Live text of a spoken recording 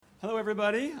Hello,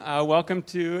 everybody. Welcome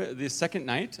to the second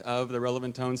night of the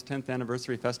Relevant Tones 10th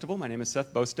Anniversary Festival. My name is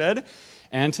Seth Bosted,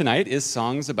 and tonight is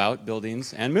Songs About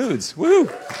Buildings and Moods. Woo!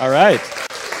 All right.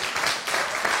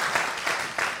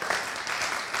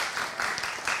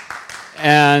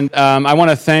 And I want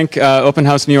to thank Open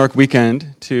House New York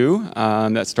Weekend, too.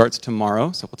 That starts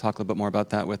tomorrow, so we'll talk a little bit more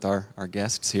about that with our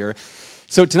guests here.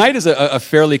 So tonight is a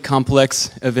fairly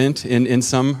complex event in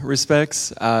some respects.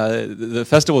 The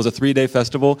festival is a 3-day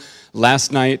festival.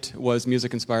 Last night was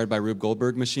music inspired by Rube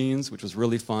Goldberg machines, which was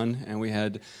really fun. And we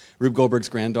had Rube Goldberg's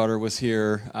granddaughter was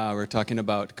here. We were talking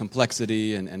about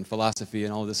complexity and philosophy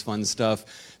and all this fun stuff.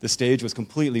 The stage was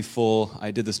completely full.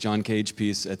 I did this John Cage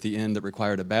piece at the end that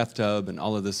required a bathtub and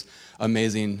all of this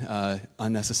amazing,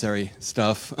 unnecessary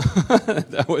stuff.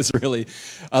 That was really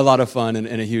a lot of fun and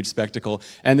a huge spectacle.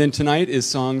 And then tonight is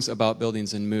Songs About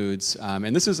Buildings and Moods.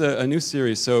 And this is a new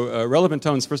series. So Relevant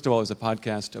Tones, first of all, is a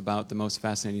podcast about the most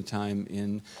fascinating time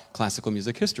in classical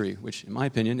music history, which, in my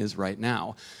opinion, is right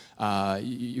now.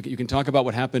 You can talk about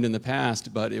what happened in the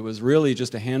past, but it was really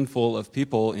just a handful of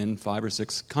people in 5 or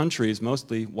 6 countries,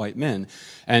 mostly white men.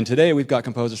 And today we've got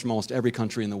composers from almost every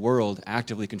country in the world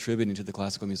actively contributing to the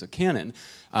classical music canon.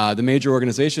 The major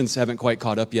organizations haven't quite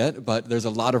caught up yet, but there's a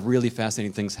lot of really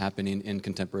fascinating things happening in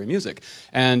contemporary music.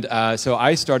 And so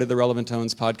I started the Relevant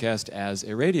Tones podcast as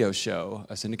a radio show,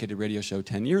 a syndicated radio show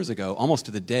 10 years ago, almost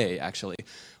to the day, actually.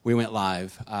 We went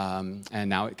live, and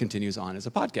now it continues on as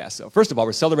a podcast. So first of all,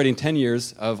 we're celebrating 10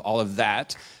 years of all of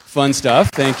that fun stuff.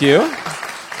 Thank you.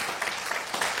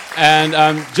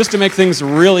 And just to make things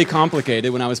really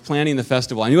complicated, when I was planning the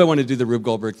festival, I knew I wanted to do the Rube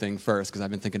Goldberg thing first because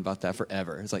I've been thinking about that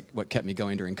forever. It's like what kept me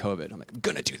going during COVID. I'm like, I'm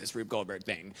going to do this Rube Goldberg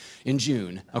thing in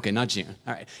June. Okay, not June.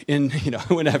 All right.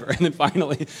 Whenever. And then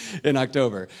finally in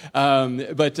October.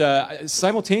 But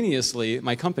simultaneously,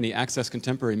 my company, Access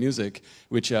Contemporary Music,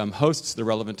 which hosts the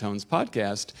Relevant Tones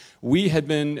podcast, we had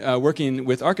been working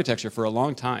with architecture for a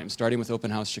long time, starting with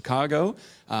Open House Chicago,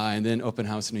 and then Open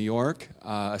House New York,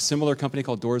 a similar company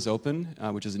called Doors Open,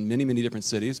 which is in many, many different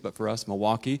cities, but for us,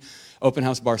 Milwaukee, Open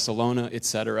House Barcelona,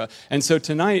 etc. And so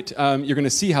tonight, you're going to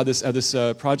see how this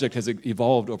project has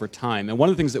evolved over time. And one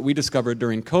of the things that we discovered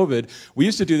during COVID, we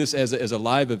used to do this as a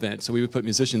live event, so we would put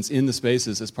musicians in the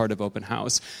spaces as part of Open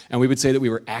House, and we would say that we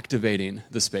were activating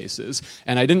the spaces.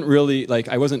 And I didn't really,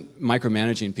 I wasn't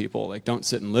micromanaging people, don't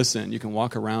sit and listen. You can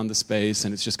walk around the space,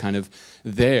 and it's just kind of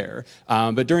there.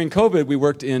 But during COVID, we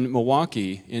worked in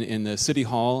Milwaukee, in the City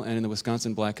Hall and in the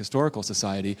Wisconsin Black Historical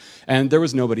Society, and there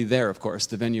was nobody there, of course.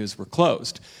 The venues were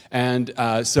closed. And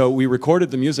so we recorded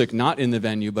the music not in the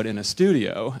venue, but in a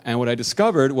studio. And what I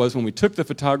discovered was when we took the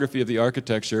photography of the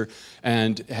architecture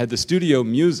and had the studio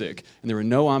music, and there were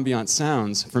no ambient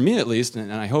sounds, for me at least,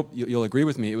 and I hope you'll agree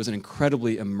with me, it was an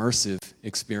incredibly immersive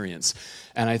experience.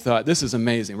 And I thought, this is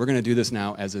amazing. We're going to do this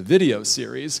now as a video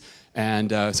series.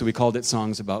 And so we called it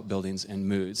Songs About Buildings and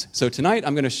Moods. So tonight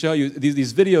I'm going to show you,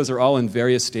 these videos are all in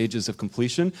various stages of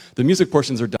completion. The music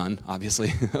portions are done,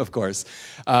 obviously, of course.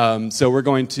 So we're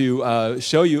going to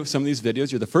show you some of these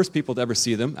videos. You're the first people to ever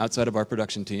see them outside of our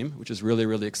production team, which is really,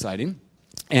 really exciting.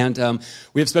 And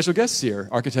we have special guests here.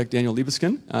 Architect Daniel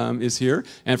Libeskind is here,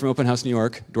 and from Open House New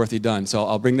York, Dorothy Dunn. So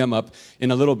I'll bring them up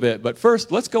in a little bit. But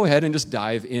first, let's go ahead and just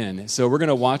dive in. So we're going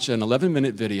to watch an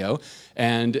 11-minute video,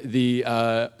 and the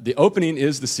opening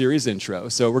is the series intro.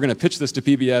 So we're going to pitch this to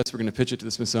PBS, we're going to pitch it to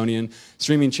the Smithsonian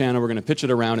streaming channel, we're going to pitch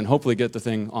it around and hopefully get the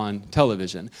thing on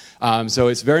television. So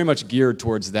it's very much geared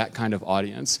towards that kind of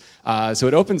audience. So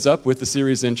it opens up with the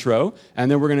series intro,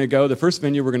 and then we're going to go, the first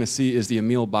venue we're going to see is the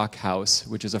Emil Bach House,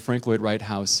 which is a Frank Lloyd Wright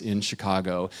house in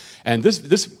Chicago. And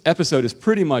this episode is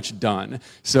pretty much done.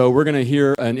 So we're going to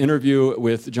hear an interview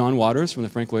with John Waters from the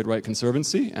Frank Lloyd Wright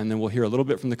Conservancy, and then we'll hear a little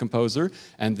bit from the composer,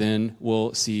 and then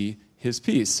we'll see his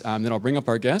piece. Then I'll bring up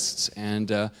our guests, and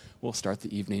we'll start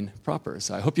the evening proper.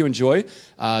 So I hope you enjoy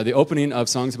the opening of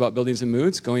Songs About Buildings and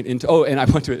Moods, going into, and I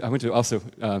want to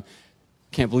also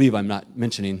can't believe I'm not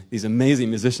mentioning these amazing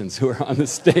musicians who are on the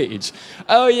stage.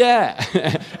 Oh, yeah.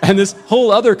 And this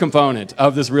whole other component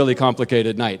of this really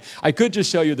complicated night. I could just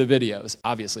show you the videos.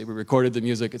 Obviously, we recorded the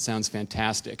music. It sounds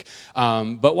fantastic.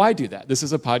 But why do that? This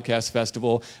is a podcast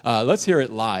festival. Let's hear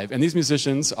it live. And these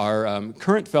musicians are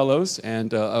current fellows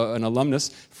and an alumnus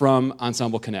from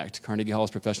Ensemble Connect, Carnegie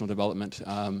Hall's professional development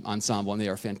ensemble. And they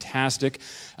are fantastic.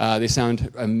 They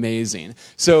sound amazing.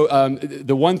 So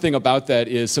the one thing about that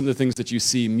is some of the things that you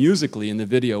see musically in the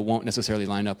video won't necessarily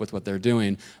line up with what they're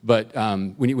doing, but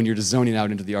when you're just zoning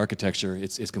out into the architecture,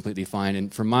 it's completely fine.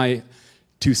 And for my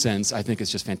 2 cents, I think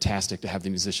it's just fantastic to have the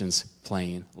musicians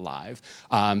playing live.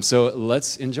 So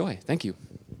let's enjoy. Thank you.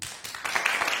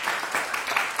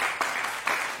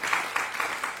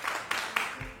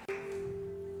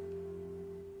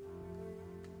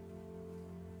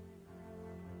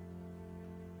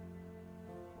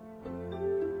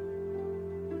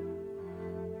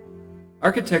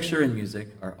 Architecture and music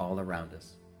are all around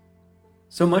us,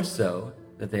 so much so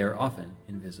that they are often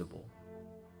invisible.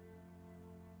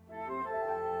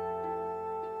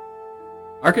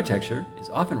 Architecture is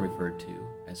often referred to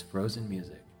as frozen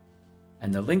music,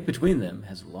 and the link between them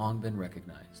has long been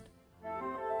recognized.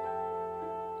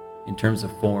 In terms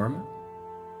of form,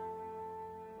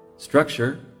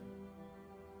 structure,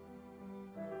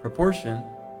 proportion,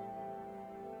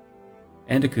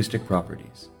 and acoustic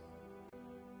properties.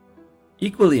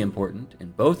 Equally important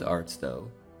in both arts, though,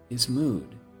 is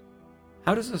mood.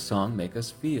 How does a song make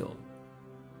us feel?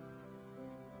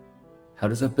 How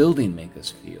does a building make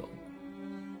us feel?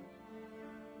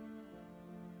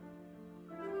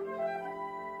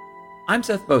 I'm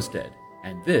Seth Bosted,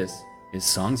 and this is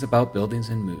Songs About Buildings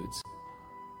and Moods.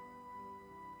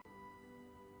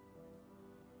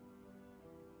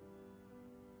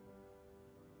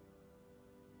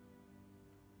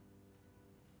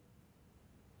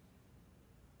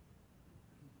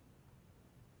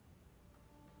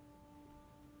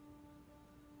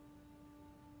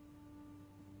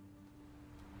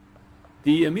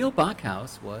 The Emil Bach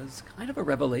House was kind of a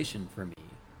revelation for me.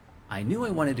 I knew I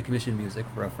wanted to commission music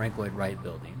for a Frank Lloyd Wright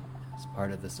building as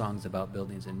part of the Songs About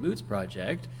Buildings and Moods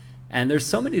project, and there's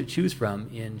so many to choose from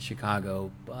in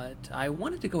Chicago, but I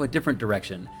wanted to go a different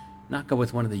direction, not go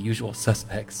with one of the usual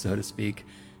suspects, so to speak.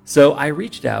 So I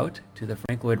reached out to the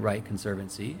Frank Lloyd Wright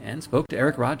Conservancy and spoke to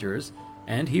Eric Rogers,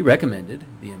 and he recommended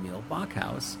the Emil Bach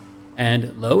House.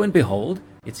 And lo and behold,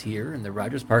 it's here in the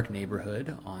Rogers Park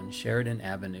neighborhood on Sheridan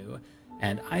Avenue,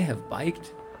 and I have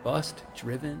biked, bussed,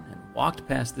 driven, and walked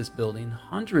past this building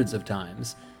hundreds of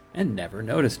times and never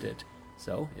noticed it.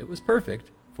 So it was perfect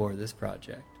for this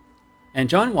project. And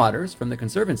John Waters from the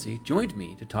Conservancy joined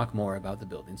me to talk more about the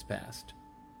building's past.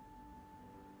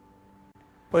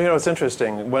 Well, it's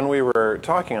interesting. When we were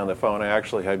talking on the phone, I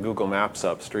actually had Google Maps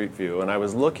up, Street View, and I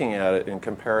was looking at it in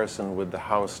comparison with the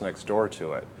house next door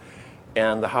to it.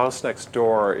 And the house next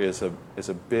door is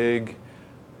a big,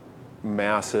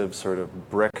 massive sort of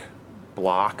brick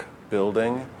block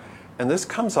building, and this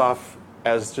comes off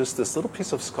as just this little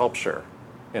piece of sculpture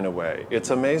in a way.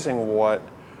 It's amazing what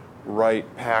Wright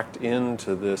packed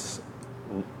into this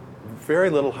very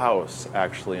little house,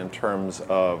 actually, in terms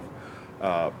of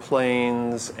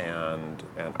planes and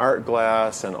art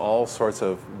glass and all sorts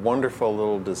of wonderful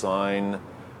little design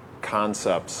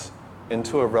concepts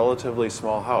into a relatively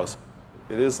small house.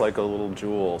 It is like a little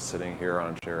jewel sitting here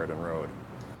on Sheridan Road.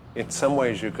 In some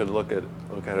ways, you could look at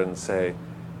it and say,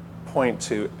 point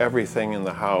to everything in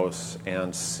the house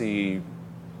and see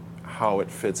how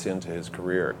it fits into his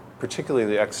career, particularly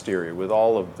the exterior, with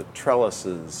all of the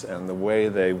trellises and the way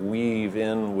they weave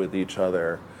in with each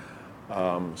other,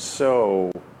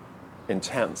 so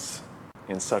intense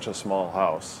in such a small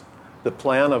house. The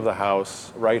plan of the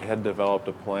house, Wright had developed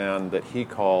a plan that he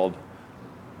called,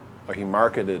 or he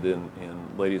marketed in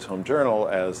Ladies' Home Journal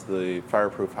as the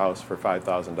fireproof house for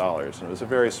 $5,000. And it was a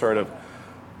very sort of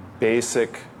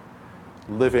basic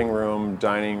living room,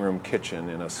 dining room, kitchen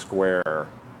in a square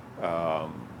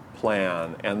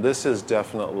plan. And this is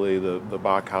definitely, the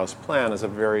Bach House plan is a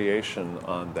variation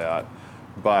on that,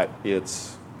 but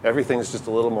everything's just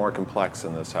a little more complex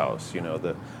in this house.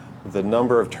 The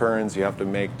number of turns you have to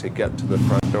make to get to the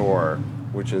front door,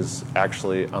 which is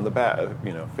actually on the back,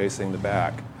 facing the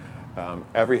back.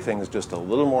 Everything's just a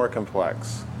little more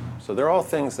complex. So they're all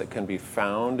things that can be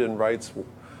found in Wright's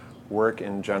work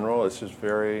in general. It's just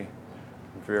very,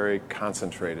 very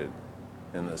concentrated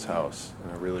in this house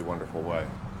in a really wonderful way.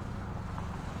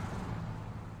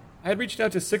 I had reached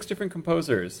out to 6 different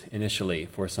composers initially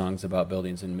for Songs About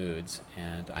Buildings and Moods,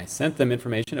 and I sent them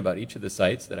information about each of the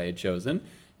sites that I had chosen,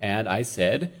 and I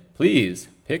said, please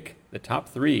pick the top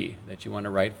 3 that you want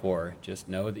to write for. Just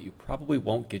know that you probably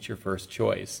won't get your first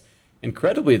choice.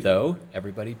 Incredibly, though,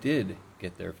 everybody did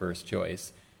get their first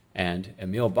choice, and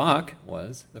Emil Bach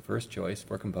was the first choice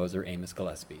for composer Amos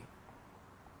Gillespie.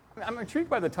 I'm intrigued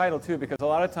by the title, too, because a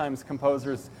lot of times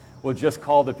composers will just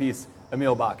call the piece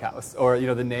Emil Bach House, or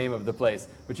the name of the place.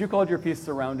 But you called your piece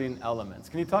Surrounding Elements.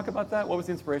 Can you talk about that? What was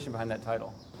the inspiration behind that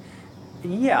title?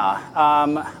 Yeah,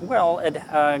 well, it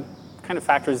kind of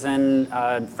factors in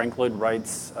Frank Lloyd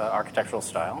Wright's architectural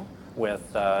style,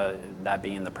 with that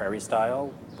being the Prairie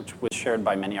style, which was shared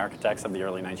by many architects of the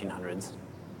early 1900s.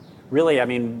 Really,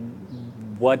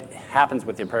 what happens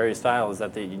with the Prairie style is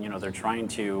that they're trying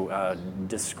to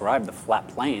describe the flat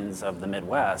plains of the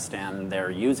Midwest, and they're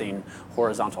using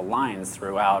horizontal lines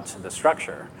throughout the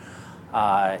structure.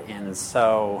 And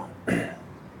so,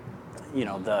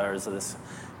 there's this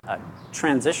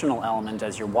transitional element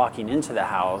as you're walking into the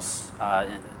house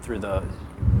through the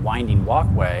winding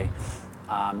walkway.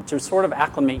 to sort of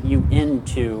acclimate you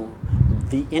into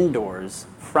the indoors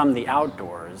from the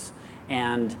outdoors.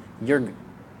 And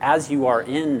as you are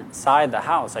inside the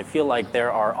house, I feel like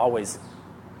there are always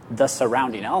the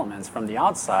surrounding elements from the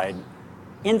outside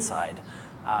inside,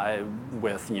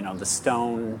 with the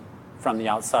stone from the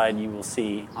outside. You will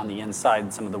see on the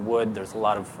inside some of the wood. There's a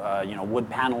lot of wood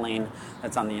paneling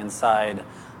that's on the inside.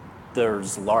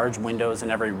 There's large windows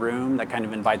in every room that kind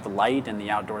of invite the light and the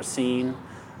outdoor scene.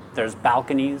 There's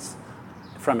balconies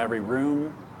from every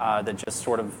room that just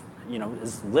sort of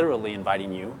is literally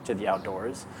inviting you to the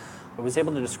outdoors. I was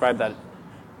able to describe that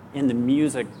in the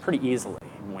music pretty easily.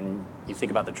 When you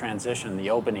think about the transition, the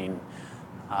opening,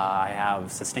 I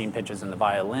have sustained pitches in the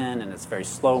violin, and it's very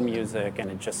slow music,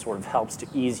 and it just sort of helps to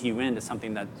ease you into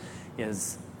something that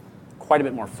is quite a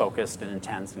bit more focused and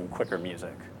intense and quicker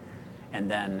music. And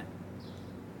then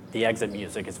the exit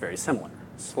music is very similar.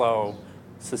 Slow,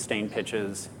 sustained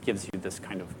pitches gives you this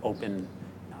kind of open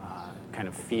kind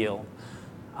of feel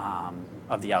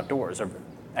of the outdoors, or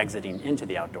exiting into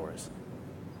the outdoors.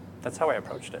 That's how I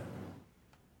approached it.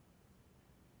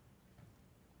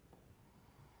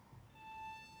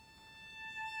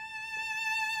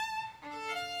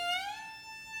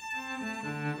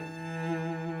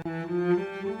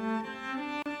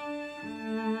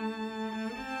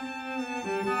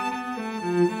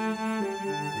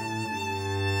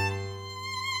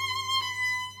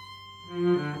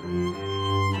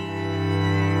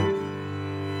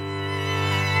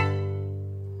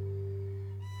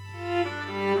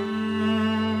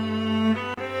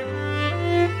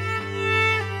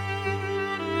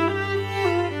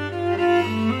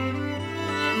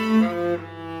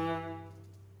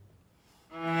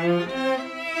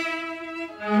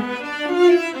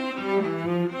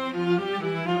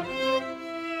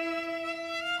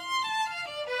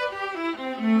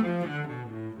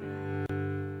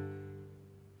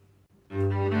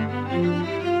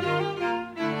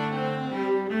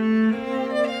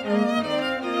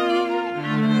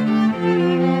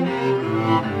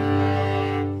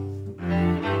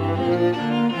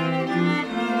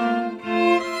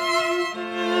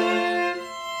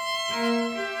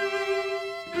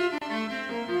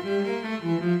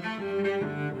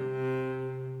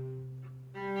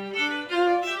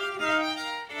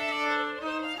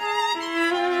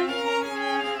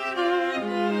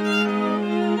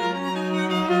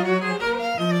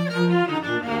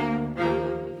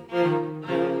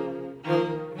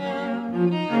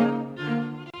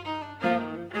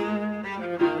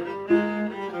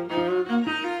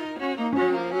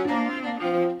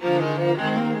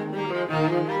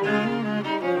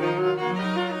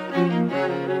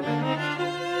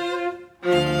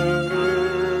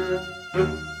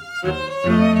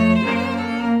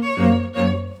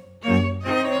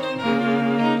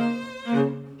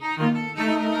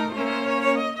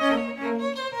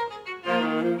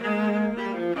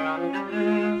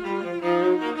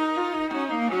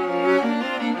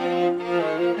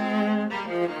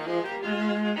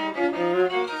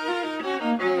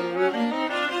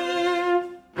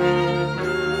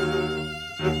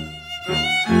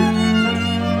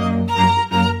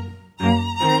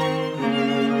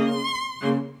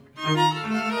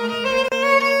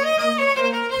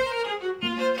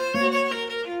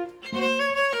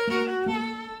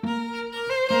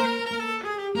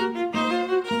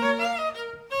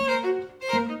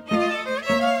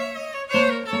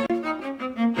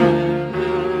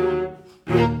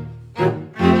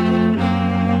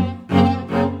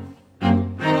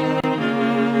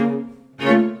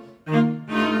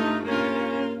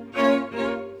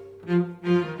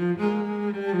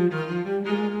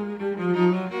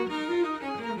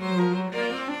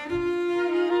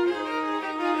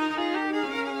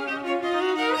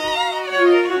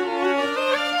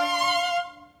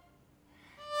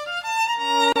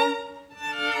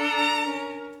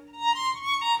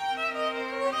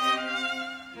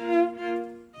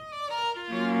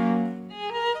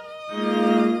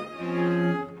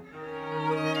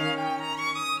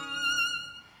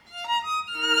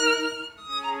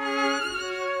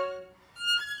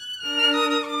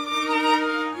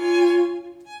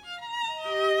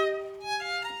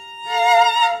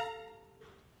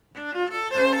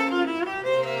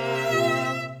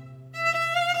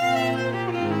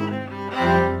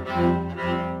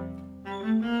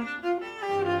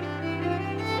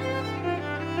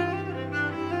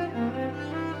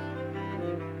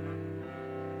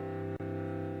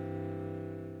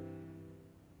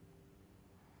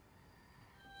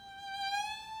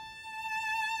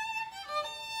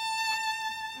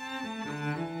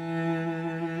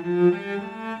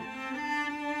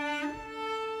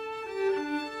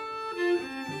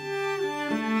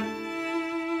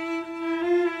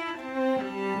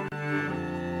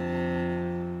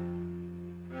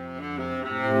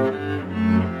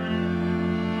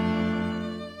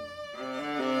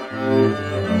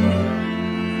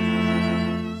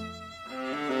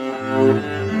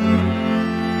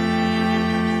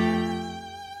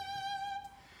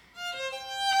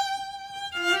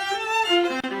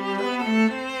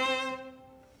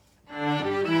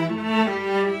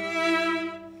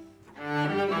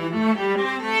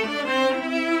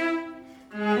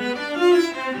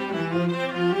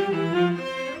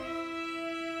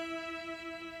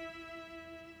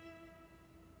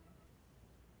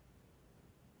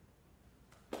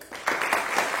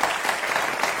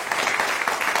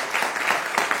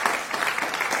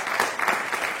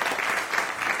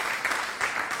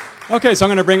 Okay, so I'm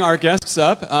going to bring our guests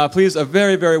up. Please, a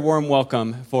very, very warm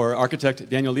welcome for architect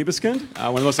Daniel Libeskind, one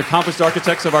of the most accomplished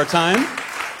architects of our time.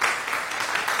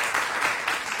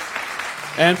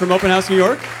 And from Open House New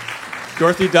York,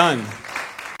 Dorothy Dunn.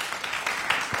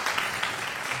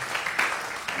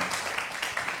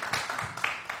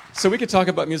 So we could talk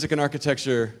about music and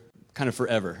architecture kind of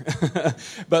forever.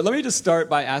 But let me just start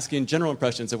by asking general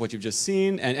impressions of what you've just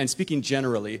seen and speaking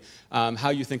generally, how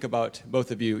you think about, both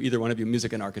of you, either one of you,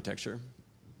 music and architecture.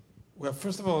 Well,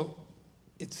 first of all,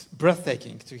 it's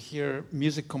breathtaking to hear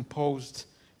music composed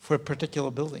for a particular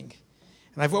building.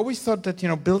 And I've always thought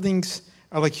that, buildings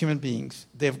are like human beings.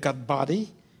 They've got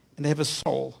body and they have a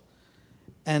soul.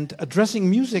 And addressing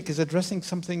music is addressing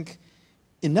something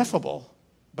ineffable,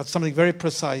 but something very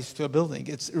precise to a building.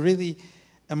 It's really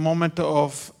a moment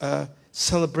of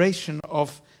celebration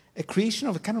of a creation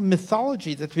of a kind of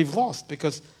mythology that we've lost,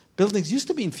 because buildings used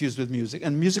to be infused with music,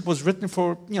 and music was written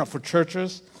for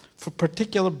churches, for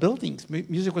particular buildings.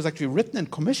 Music was actually written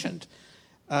and commissioned.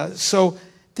 So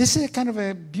this is a kind of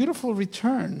a beautiful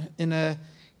return in an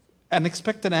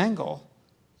unexpected angle,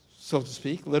 so to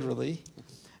speak, literally,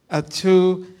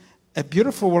 to a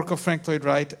beautiful work of Frank Lloyd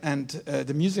Wright, and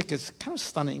the music is kind of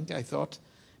stunning, I thought,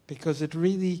 because it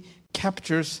really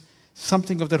captures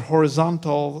something of that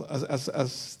horizontal,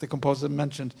 as the composer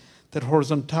mentioned, that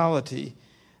horizontality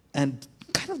and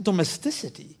kind of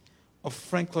domesticity of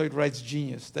Frank Lloyd Wright's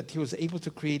genius, that he was able to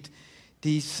create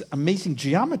these amazing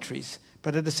geometries,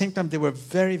 but at the same time they were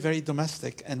very, very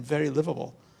domestic and very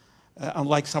livable,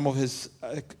 unlike some of his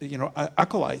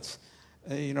acolytes,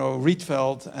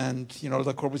 Rietveld and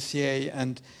Le Corbusier,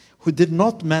 and who did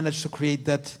not manage to create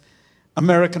that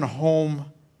American home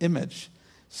image.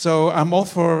 So I'm all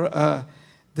for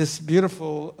this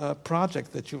beautiful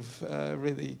project that you've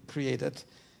really created.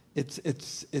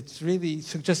 It's really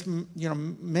suggests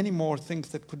many more things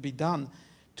that could be done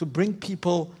to bring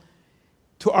people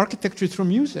to architecture through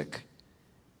music.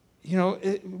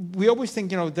 We always think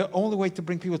the only way to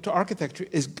bring people to architecture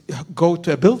is go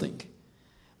to a building.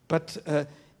 But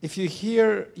if you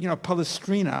hear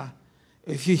Palestrina,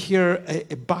 if you hear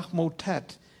a Bach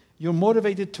motet, you're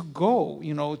motivated to go,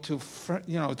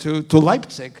 to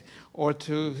Leipzig or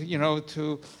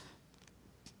to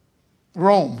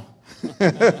Rome,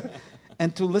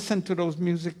 and to listen to those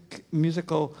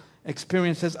musical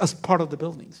experiences as part of the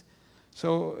buildings.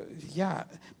 So, yeah.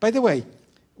 By the way,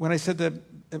 when I said that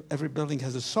every building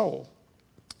has a soul,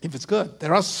 if it's good,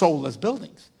 there are soulless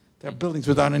buildings. There are buildings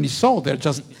without any soul. They're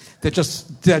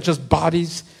just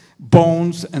bodies,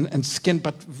 bones, and skin,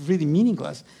 but really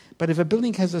meaningless. But if a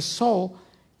building has a soul,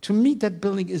 to me that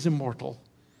building is immortal.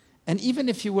 And even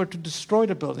if you were to destroy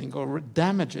the building or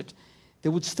damage it,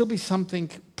 there would still be something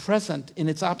present in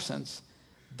its absence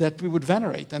that we would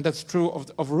venerate. And that's true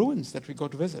of ruins that we go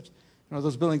to visit.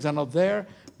 Those buildings are not there.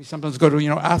 We sometimes go to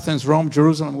Athens, Rome,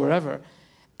 Jerusalem, wherever.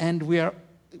 And we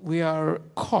are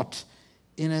caught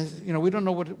in a, we don't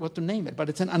know what to name it, but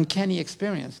it's an uncanny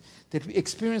experience, that we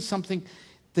experience something.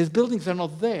 These buildings are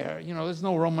not there. There's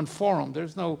no Roman Forum.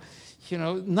 There's no,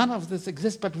 none of this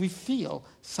exists, but we feel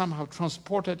somehow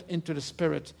transported into the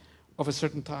spirit of a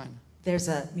certain time. There's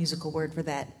a musical word for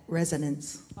that,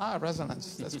 resonance.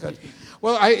 Resonance. That's good.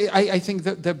 Well, I think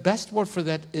the best word for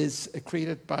that is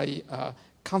created by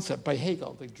concept by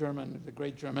Hegel, the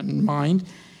great German mind,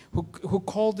 who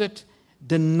called it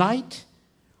the night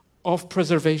of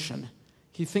preservation.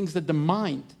 He thinks that the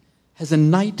mind has a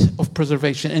night of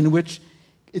preservation in which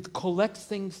it collects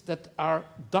things that are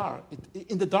dark,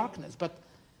 in the darkness. But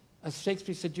as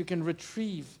Shakespeare said, you can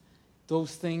retrieve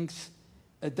those things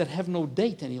that have no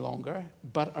date any longer,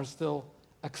 but are still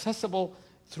accessible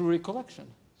through recollection.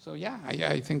 So yeah,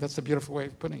 I think that's a beautiful way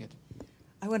of putting it.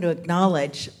 I want to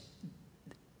acknowledge,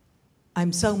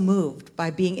 I'm so moved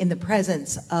by being in the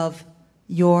presence of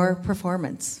your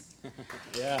performance.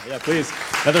 Yeah, please.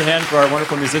 Another hand for our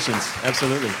wonderful musicians.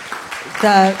 Absolutely.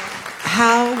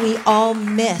 How we all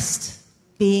missed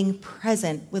being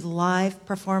present with live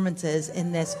performances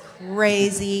in this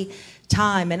crazy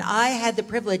time. And I had the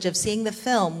privilege of seeing the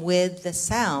film with the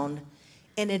sound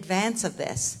in advance of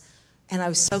this. And I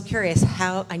was so curious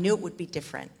how I knew it would be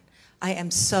different. I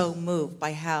am so moved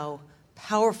by how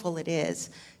powerful it is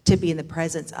to be in the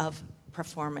presence of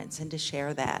performance and to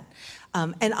share that.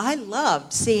 And I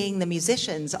loved seeing the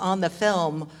musicians on the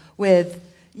film with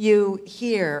you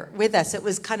here with us. It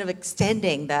was kind of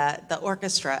extending the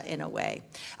orchestra in a way.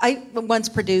 I once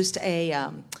produced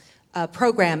a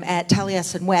program at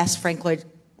Taliesin West, Frank Lloyd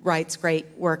Wright's great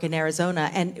work in Arizona,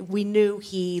 and we knew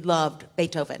he loved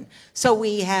Beethoven. So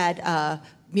we had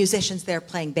musicians there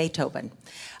playing Beethoven.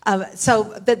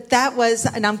 But that was,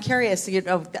 and I'm curious,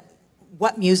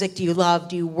 what music do you love?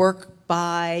 Do you work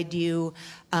by? Do you,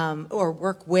 or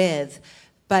work with?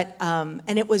 But,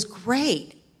 and it was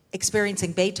great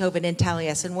experiencing Beethoven in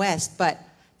Taliesin West, but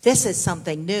this is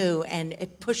something new, and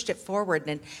it pushed it forward.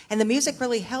 And the music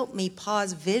really helped me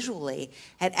pause visually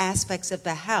at aspects of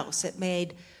the house. It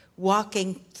made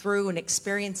walking through and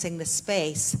experiencing the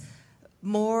space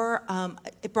more,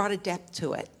 it brought a depth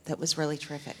to it that was really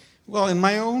terrific. Well, in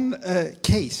my own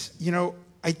case,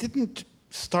 I didn't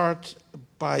start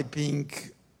by being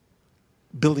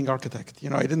building architect.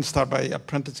 I didn't start by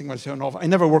apprenticing myself. I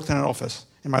never worked in an office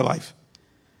in my life.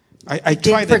 I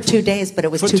tried for 2 days, but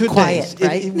it was too quiet,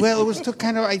 right? It was too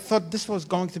I thought this was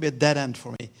going to be a dead end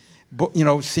for me. But,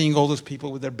 seeing all those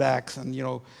people with their backs and,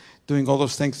 doing all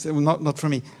those things, it was not for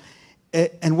me.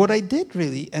 And what I did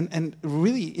really, and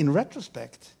really in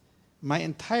retrospect, my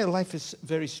entire life is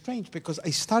very strange because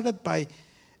I started by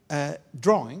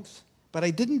drawings, but I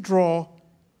didn't draw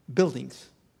buildings.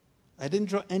 I didn't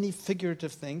draw any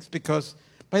figurative things because,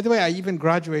 by the way, I even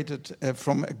graduated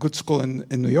from a good school in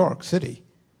New York City,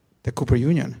 the Cooper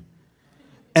Union.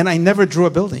 And I never drew a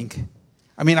building.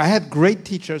 I mean, I had great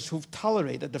teachers who've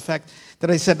tolerated the fact that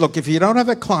I said, look, if you don't have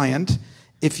a client,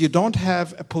 if you don't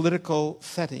have a political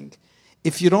setting,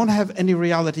 if you don't have any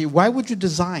reality, why would you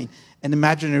design an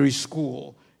imaginary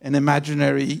school, an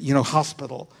imaginary,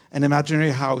 hospital, an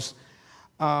imaginary house?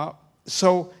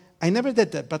 So I never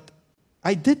did that, but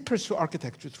I did pursue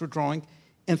architecture through drawing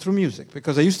and through music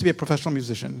because I used to be a professional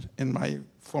musician in my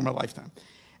former lifetime.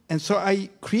 And so I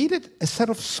created a set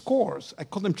of scores. I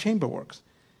call them chamber works.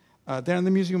 They're in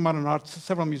the Museum of Modern Art.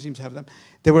 Several museums have them.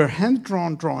 They were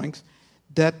hand-drawn drawings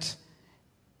that,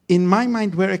 in my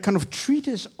mind, were a kind of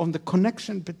treatise on the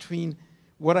connection between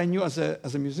what I knew as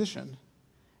a musician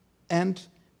and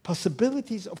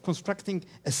possibilities of constructing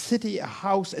a city, a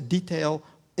house, a detail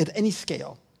at any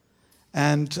scale.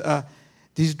 And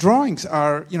these drawings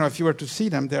are, if you were to see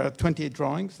them, there are 28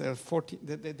 drawings. There are 14.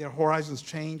 Their horizons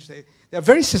change. They are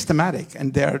very systematic,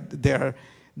 and they're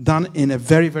done in a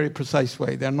very, very precise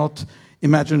way. They're not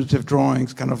imaginative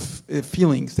drawings, kind of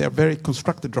feelings. They're very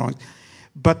constructed drawings.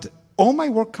 But all my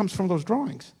work comes from those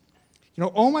drawings.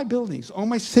 All my buildings, all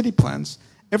my city plans,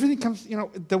 everything comes,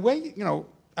 the way,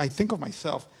 I think of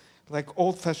myself, like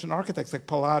old-fashioned architects like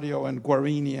Palladio and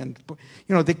Guarini, and,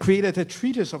 they created a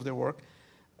treatise of their work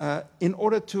in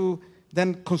order to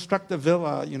then construct a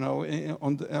villa,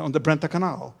 on the Brenta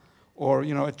Canal, or,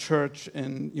 a church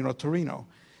in, Torino.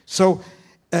 So,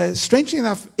 strangely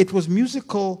enough, it was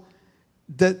musical,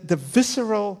 the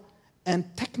visceral and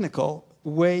technical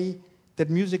way that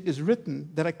music is written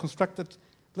that I constructed,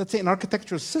 let's say, an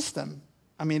architectural system.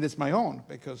 I mean, it's my own,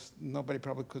 because nobody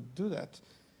probably could do that.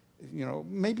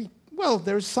 Maybe, well,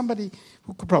 there's somebody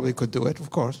who probably could do it, of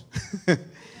course.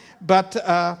 But,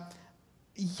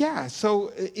 yeah, so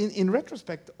in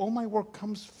retrospect, all my work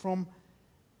comes from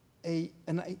an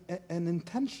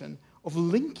intention of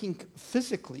linking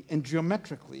physically and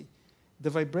geometrically the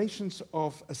vibrations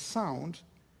of a sound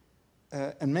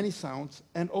and many sounds,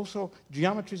 and also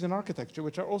geometries in architecture,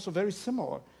 which are also very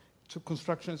similar to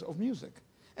constructions of music.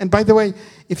 And by the way,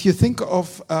 if you think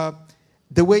of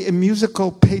the way a musical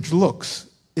page looks,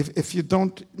 if you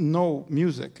don't know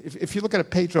music, if you look at a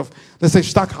page of, let's say,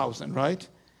 Stockhausen, right?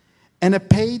 And a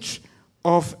page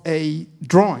of a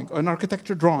drawing, or an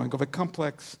architecture drawing of a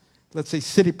complex, let's say,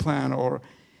 city plan, or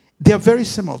they're very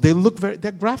similar.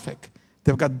 They're graphic.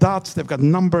 They've got dots, they've got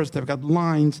numbers, they've got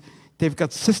lines, they've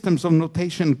got systems of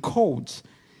notation codes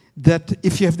that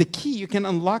if you have the key, you can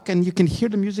unlock and you can hear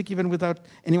the music even without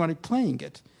anyone playing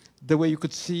it. The way you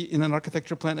could see in an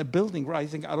architecture plan a building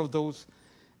rising out of those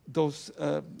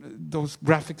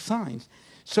graphic signs.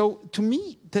 So to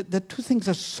me, the two things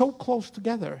are so close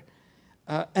together.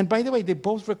 And by the way, they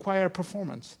both require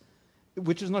performance,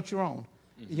 which is not your own.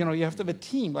 Mm-hmm. You have to have a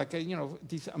team, like these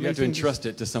amazing. You have to entrust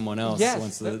it to someone else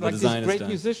once the like design these is done. great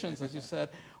musicians, as you said,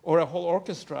 or a whole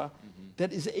orchestra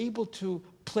that is able to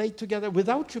play together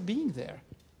without you being there,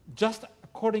 just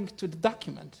according to the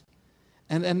document.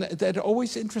 And that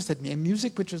always interested me. And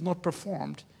music which is not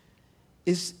performed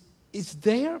is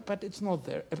there, but it's not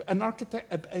there. An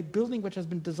architect, a building which has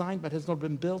been designed but has not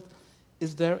been built,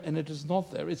 is there and it is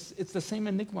not there. It's the same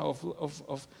enigma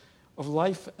of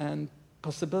life and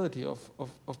possibility of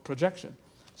projection.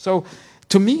 So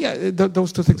to me,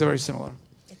 those two things are very similar.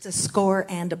 It's a score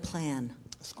and a plan.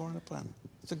 A score and a plan.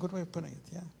 It's a good way of putting it,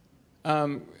 yeah.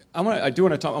 I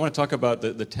want to talk about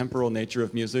the temporal nature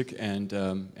of music and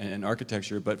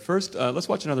architecture. But first, let's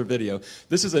watch another video.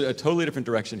 This is a totally different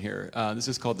direction here. This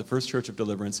is called the First Church of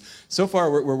Deliverance. So far,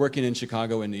 we're working in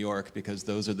Chicago and New York because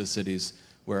those are the cities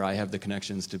where I have the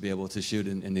connections to be able to shoot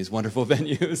in these wonderful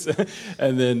venues.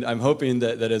 And then I'm hoping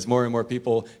that as more and more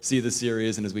people see the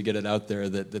series and as we get it out there,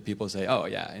 that people say, oh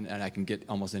yeah, and I can get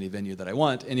almost any venue that I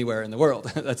want anywhere in the world.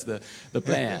 That's the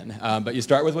plan. But you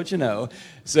start with what you know.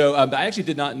 So I actually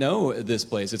did not know this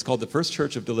place. It's called the First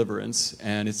Church of Deliverance,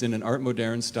 and it's in an Art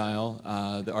Moderne style.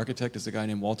 The architect is a guy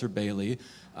named Walter Bailey.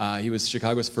 He was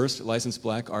Chicago's first licensed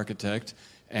black architect,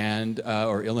 and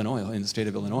or Illinois, in the state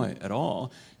of Illinois at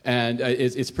all. And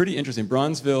it's pretty interesting.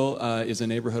 Bronzeville is a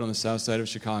neighborhood on the south side of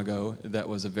Chicago that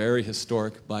was a very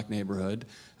historic black neighborhood.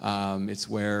 It's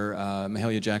where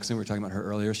Mahalia Jackson, we were talking about her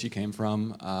earlier, she came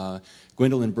from.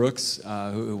 Gwendolyn Brooks,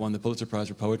 who won the Pulitzer Prize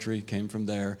for Poetry, came from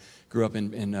there, grew up in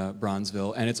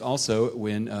Bronzeville. And it's also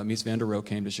when Mies van der Rohe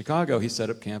came to Chicago, he set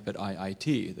up camp at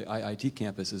IIT. The IIT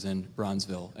campus is in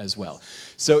Bronzeville as well.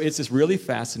 So it's this really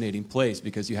fascinating place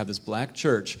because you have this black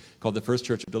church called the First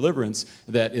Church of Deliverance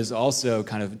that is also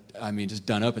kind of, just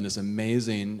done up in this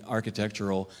amazing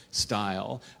architectural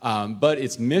style. But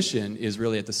its mission is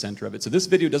really at the center of it. So this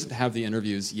video doesn't have the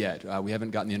interviews yet. We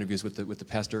haven't gotten the interviews with the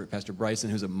pastor, Pastor Bryson,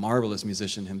 who's a marvelous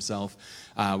musician himself.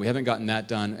 We haven't gotten that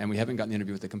done, and we haven't gotten the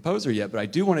interview with the composer yet. But I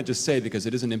do want to just say, because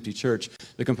it is an empty church,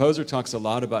 the composer talks a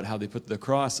lot about how they put the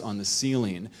cross on the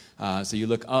ceiling, so you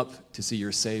look up to see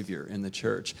your Savior in the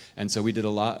church. And so we did a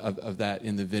lot of that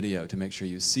in the video to make sure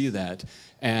you see that.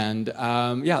 And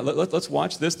let's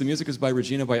watch this. The music is by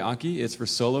Regina Bayaki. It's for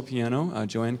solo piano.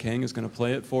 Joanne Kang is going to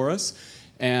play it for us.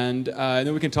 And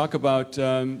then we can talk about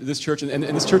this church. And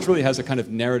this church really has a kind of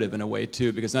narrative in a way,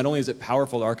 too, because not only is it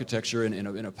powerful architecture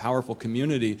in a powerful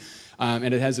community,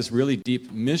 and it has this really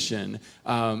deep mission,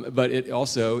 but it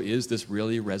also is this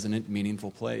really resonant,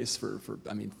 meaningful place for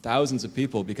thousands of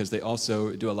people, because they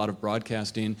also do a lot of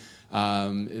broadcasting.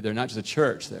 They're not just a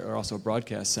church, they're also a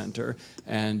broadcast center.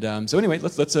 And so anyway,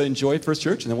 let's enjoy First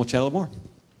Church, and then we'll chat a little more.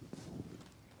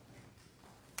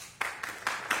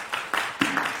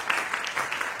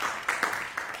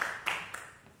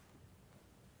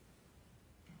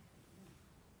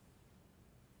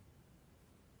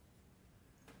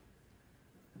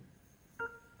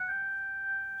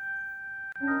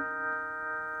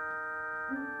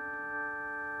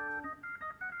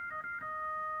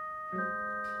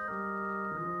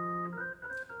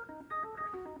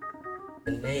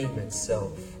 The name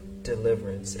itself,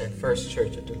 Deliverance, and First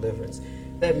Church of Deliverance,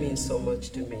 that means so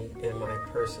much to me in my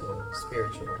personal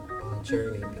spiritual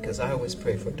journey, because I always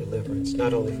pray for deliverance,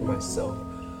 not only for myself,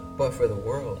 but for the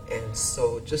world. And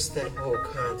so just that whole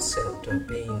concept of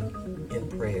being in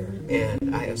prayer,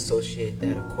 and I associate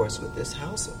that, of course, with this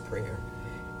house of prayer.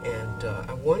 And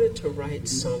I wanted to write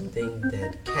something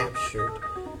that captured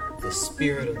the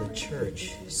spirit of the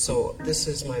church. So this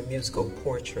is my musical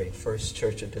portrait, First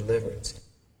Church of Deliverance.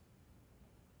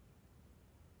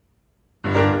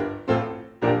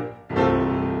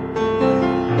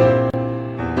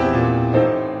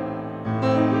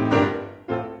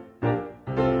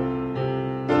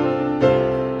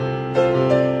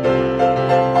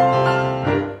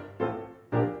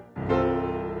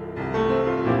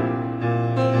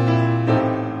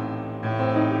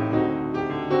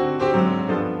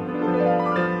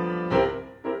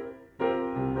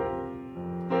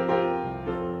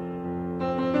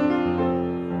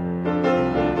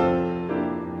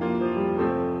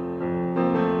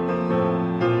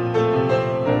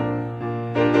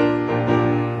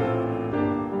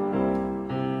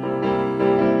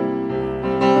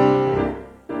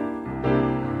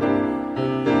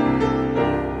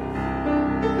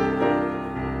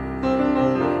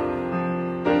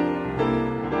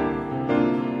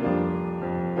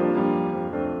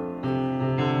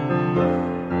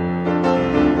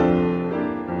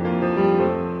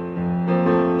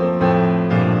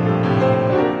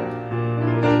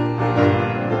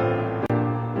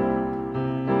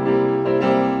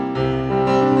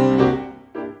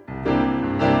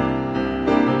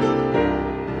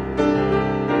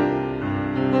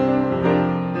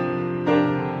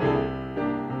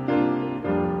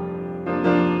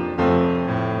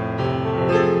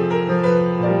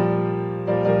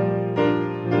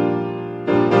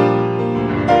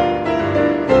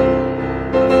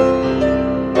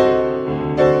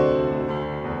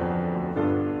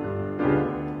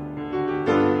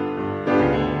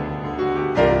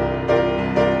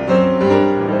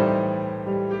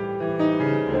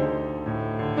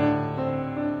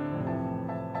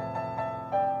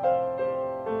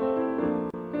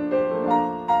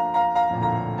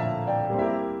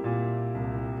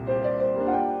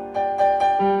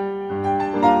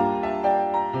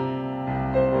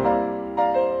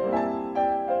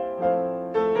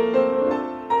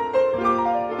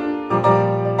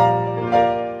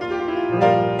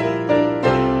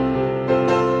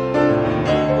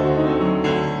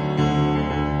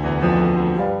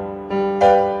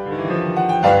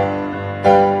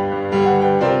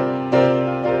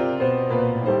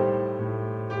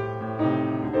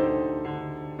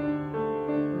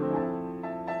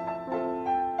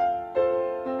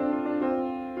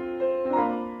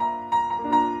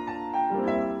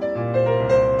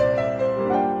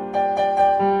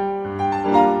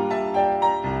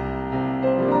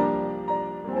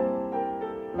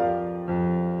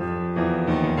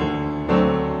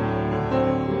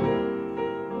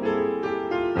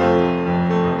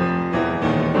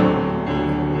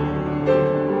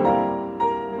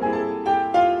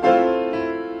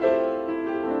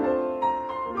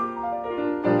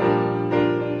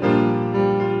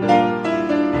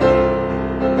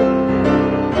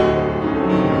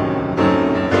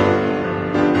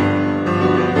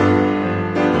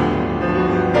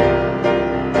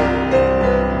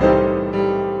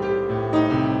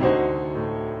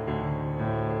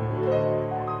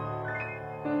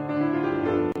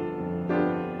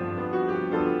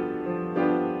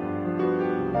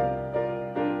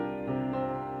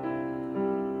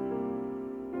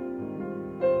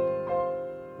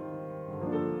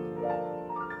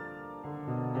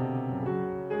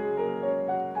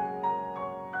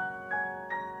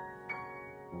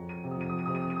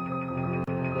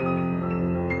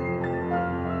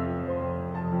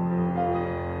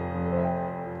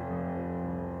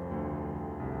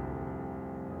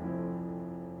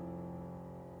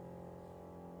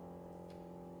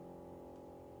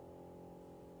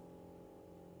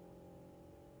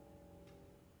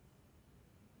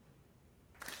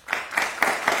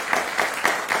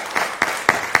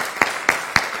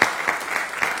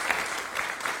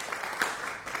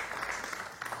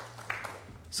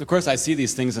 So of course I see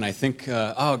these things and I think,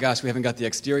 oh gosh, we haven't got the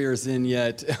exteriors in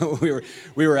yet.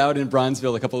 we were out in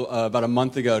Bronzeville about a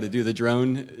month ago to do the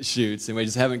drone shoots, and we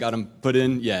just haven't got them put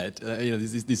in yet.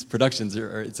 These productions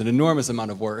it's an enormous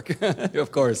amount of work,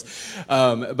 of course.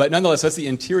 But nonetheless, that's the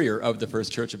interior of the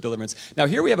First Church of Deliverance. Now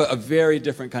here we have a very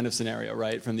different kind of scenario,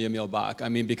 right, from the Emil Bach. I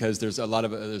mean, because there's a lot of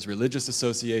there's religious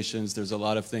associations, there's a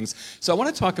lot of things. So I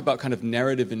want to talk about kind of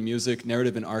narrative in music,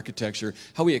 narrative in architecture,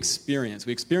 how we experience.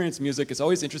 We experience music. It's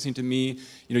always interesting to me.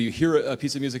 You hear a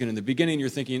piece of music, and in the beginning you're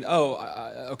thinking, oh,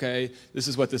 okay, this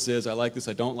is what this is. I like this.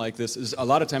 I don't like this. There's a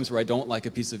lot of times where I don't like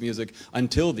a piece of music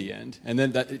until the end, and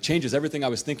then it changes everything I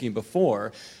was thinking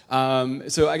before.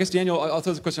 So I guess, Daniel, I'll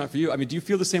throw this question out for you. I mean, do you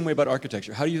feel the same way about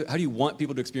architecture? How do you want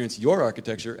people to experience your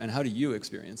architecture, and how do you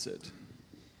experience it?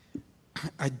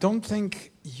 I don't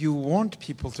think you want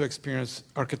people to experience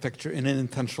architecture in an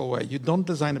intentional way. You don't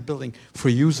design a building for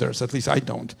users, at least I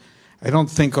don't. I don't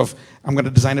think of, I'm going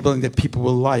to design a building that people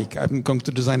will like. I'm going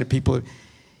to design a people.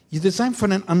 You design for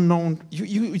an unknown,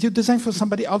 you design for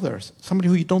somebody others, somebody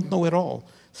who you don't know at all,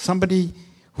 somebody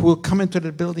who will come into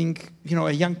the building,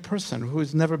 a young person who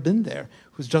has never been there,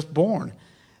 who's just born.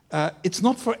 It's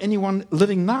not for anyone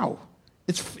living now.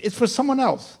 It's for someone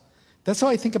else. That's how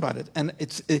I think about it. And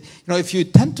if you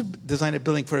tend to design a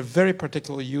building for a very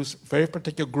particular use, very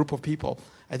particular group of people,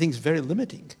 I think it's very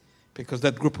limiting, because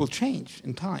that group will change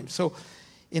in time. So,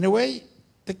 in a way,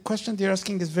 the question you're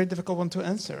asking is a very difficult one to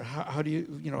answer. How do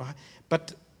you,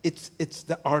 but it's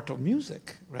the art of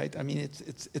music, right? I mean,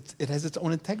 it has its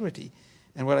own integrity.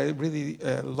 And what I really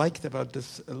liked about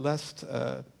this last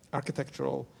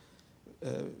architectural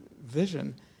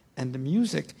vision and the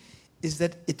music is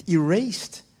that it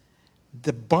erased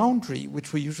the boundary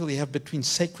which we usually have between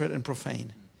sacred and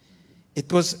profane.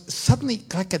 It was suddenly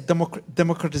like a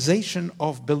democratization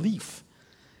of belief,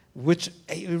 which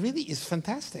really is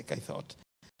fantastic, I thought.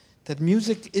 That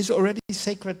music is already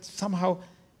sacred somehow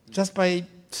just by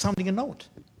sounding a note.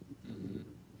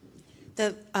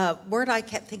 The word I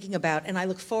kept thinking about, and I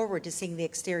look forward to seeing the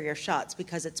exterior shots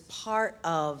because it's part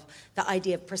of the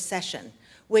idea of procession,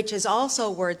 which is also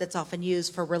a word that's often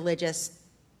used for religious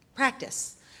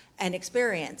practice and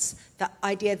experience. The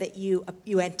idea that you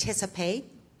anticipate,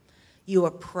 you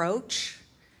approach,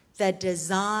 the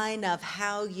design of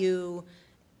how you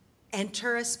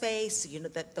enter a space,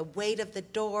 the weight of the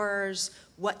doors,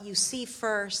 what you see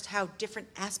first, how different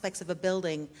aspects of a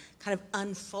building kind of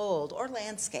unfold, or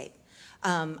landscape.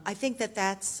 I think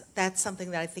that's something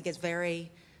that I think is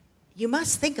you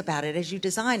must think about it as you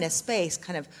design a space,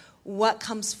 kind of what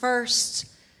comes first,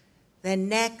 then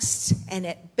next, and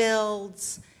it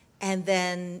builds, and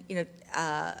then,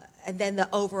 and then the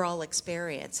overall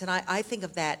experience. And I think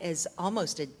of that as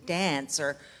almost a dance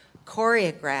or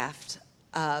choreographed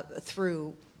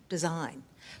through design.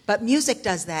 But music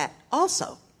does that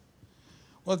also.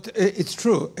 Well, it's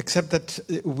true, except that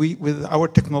with our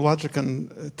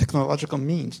technological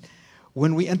means,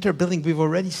 when we enter a building, we've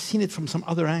already seen it from some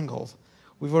other angles.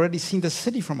 We've already seen the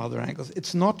city from other angles.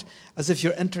 It's not as if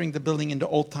you're entering the building in the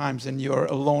old times and you're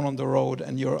alone on the road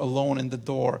and you're alone in the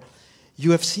door.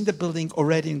 You have seen the building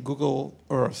already in Google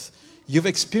Earth. You've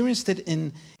experienced it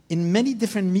in many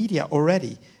different media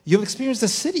already. You've experienced the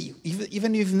city,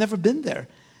 even if you've never been there.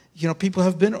 People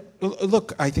have been...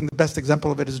 Look, I think the best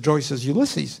example of it is Joyce's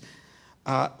Ulysses.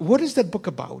 What is that book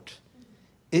about?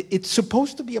 It's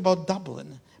supposed to be about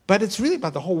Dublin, but it's really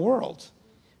about the whole world.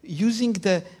 Using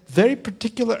the very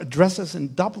particular addresses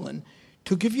in Dublin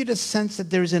to give you the sense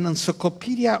that there is an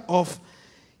encyclopedia of,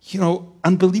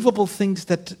 unbelievable things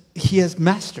that he has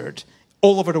mastered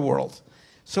all over the world.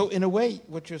 So in a way,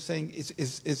 what you're saying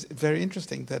is very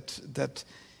interesting, that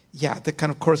the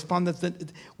kind of correspondence,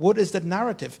 what is that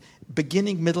narrative?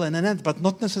 Beginning, middle, and an end, but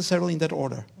not necessarily in that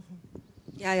order.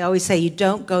 Yeah, I always say you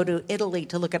don't go to Italy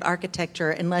to look at architecture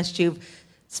unless you've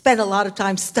spent a lot of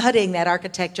time studying that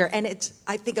architecture. And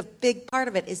I think a big part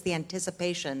of it is the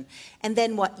anticipation. And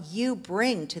then what you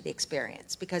bring to the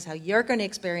experience, because how you're going to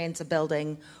experience a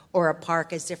building or a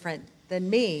park is different than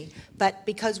me, but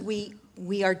because we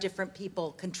are different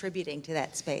people contributing to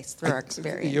that space through our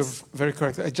experience. You're very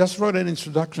correct. I just wrote an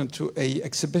introduction to an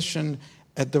exhibition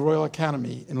at the Royal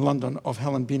Academy in London of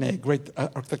Helen Binet, a great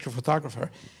architectural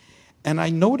photographer. And I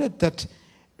noted that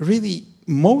really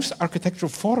most architectural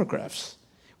photographs,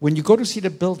 when you go to see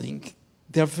the building,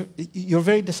 you're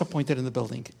very disappointed in the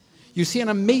building. You see an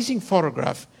amazing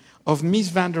photograph of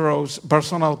Mies van der Rohe's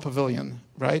Barcelona Pavilion,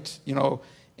 right?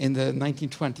 In the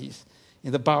 1920s.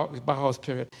 In the Bauhaus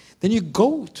period. Then you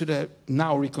go to the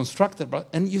now reconstructed,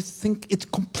 and you think it's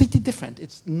completely different.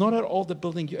 It's not at all the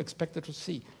building you expected to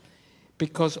see.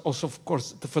 Because also, of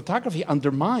course, the photography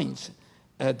undermines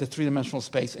the three-dimensional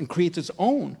space and creates its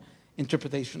own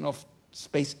interpretation of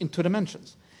space in two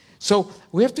dimensions. So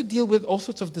we have to deal with all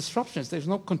sorts of disruptions. There's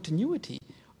no continuity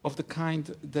of the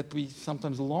kind that we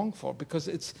sometimes long for, because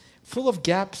it's full of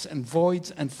gaps and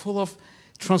voids and full of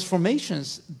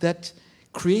transformations that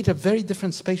create a very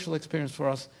different spatial experience for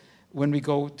us when we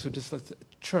go to this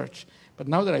church. But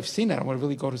now that I've seen it, I want to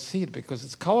really go to see it, because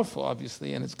it's colorful,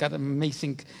 obviously, and it's got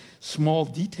amazing small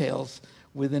details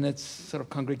within its sort of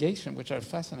congregation, which are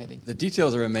fascinating. The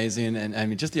details are amazing, and I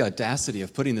mean, just the audacity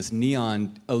of putting this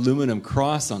neon aluminum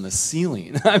cross on the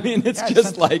ceiling. I mean, it's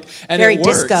just like, and very it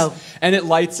works, disco, and it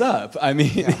lights up. I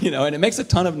mean, you know, and it makes a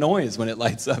ton of noise when it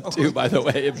lights up too. By the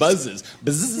way, it buzzes.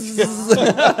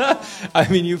 I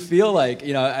mean, you feel like,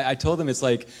 you know, I told them it's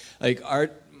like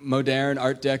modern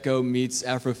Art Deco meets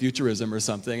Afrofuturism or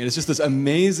something, and it's just this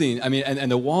amazing. I mean,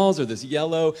 and the walls are this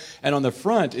yellow, and on the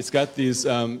front it's got these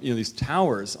these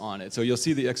towers on it. So you'll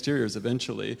see the exteriors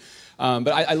eventually. But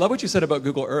I love what you said about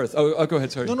Google Earth. Oh, go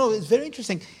ahead. Sorry. No, it's very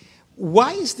interesting.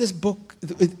 Why is this book,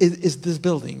 is this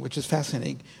building, which is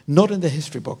fascinating, not in the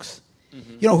history books?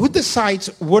 Mm-hmm. You know, who decides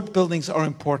what buildings are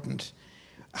important?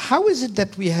 How is it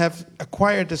that we have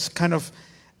acquired this kind of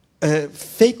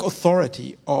fake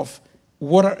authority of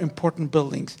what are important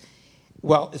buildings?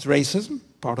 Well, it's racism,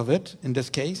 part of it, in this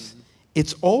case. Mm-hmm.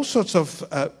 It's all sorts of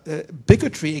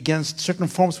bigotry against certain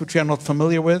forms which we are not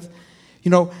familiar with. You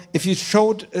know, if you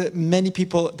showed many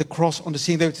people the cross on the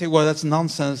ceiling, they would say, well, that's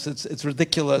nonsense, it's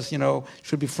ridiculous, you know, it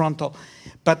should be frontal.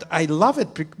 But I love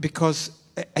it because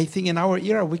I think in our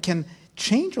era we can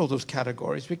change all those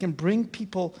categories. We can bring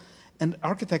people and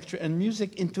architecture and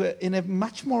music in a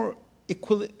much more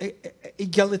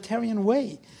egalitarian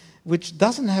way, which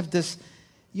doesn't have this,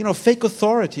 you know, fake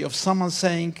authority of someone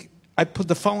saying, I put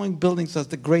the following buildings as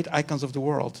the great icons of the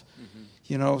world.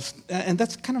 You know, and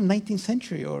that's kind of 19th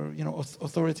century or, you know,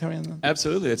 authoritarian.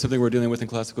 Absolutely. It's something we're dealing with in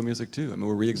classical music, too. I mean,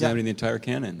 we're re-examining the entire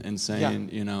canon and saying,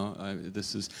 you know,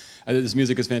 this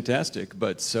music is fantastic,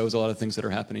 but so is a lot of things that are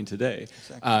happening today.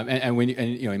 Exactly. And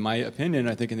you know, in my opinion,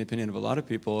 I think in the opinion of a lot of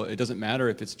people, it doesn't matter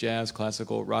if it's jazz,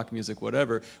 classical, rock music,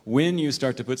 whatever. When you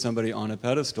start to put somebody on a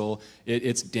pedestal,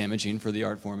 it's damaging for the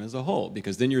art form as a whole,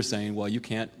 because then you're saying, well, you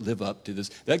can't live up to this.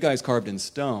 That guy's carved in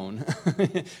stone.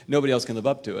 Nobody else can live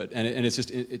up to it. And it's just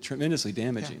tremendously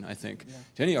damaging, I think,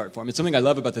 to any art form. It's something I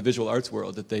love about the visual arts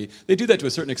world, that they do that to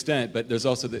a certain extent, but there's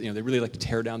also that, you know, they really like to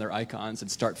tear down their icons and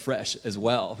start fresh as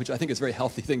well, which I think is a very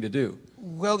healthy thing to do.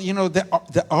 Well, you know,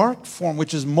 the art form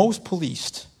which is most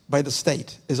policed by the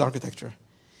state is architecture,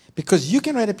 because you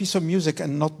can write a piece of music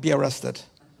and not be arrested.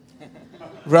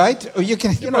 Right? Or you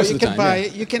can, you know,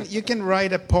 you can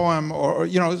write a poem, or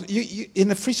you know, you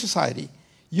in a free society,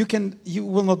 you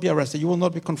will not be arrested, you will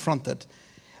not be confronted.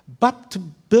 But to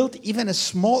build even a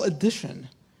small addition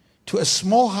to a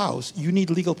small house, you need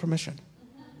legal permission,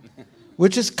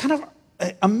 which is kind of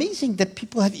amazing that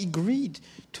people have agreed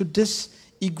to this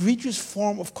egregious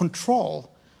form of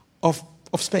control of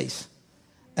space.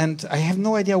 And I have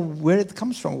no idea where it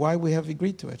comes from, why we have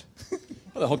agreed to it.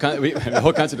 Well, the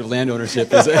whole concept of land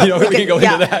ownership is, you know, we can go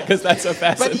into that because that's so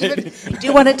fascinating. You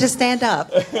do want it to stand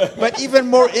up. But even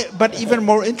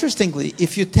more interestingly,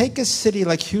 if you take a city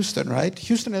like Houston, right?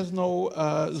 Houston has no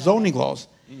zoning laws.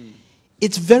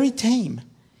 It's very tame.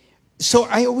 So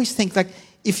I always think, like,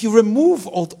 if you remove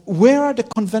where are the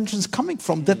conventions coming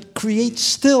from that create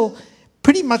still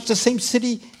pretty much the same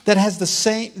city that has the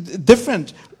same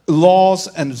different laws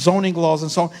and zoning laws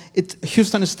and so on.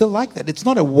 Houston is still like that. It's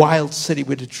not a wild city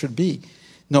which it should be.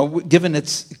 No, given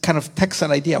its kind of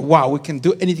Texan idea, wow, we can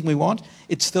do anything we want,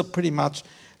 it's still pretty much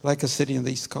like a city on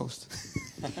the East Coast.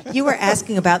 You were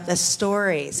asking about the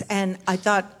stories, and I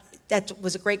thought that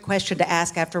was a great question to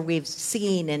ask after we've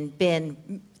seen and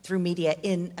been through media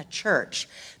in a church,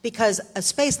 because a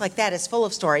space like that is full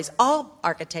of stories. All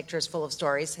architecture is full of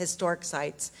stories, historic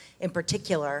sites in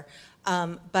particular.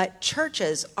 But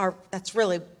churches that's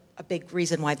really a big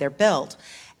reason why they're built.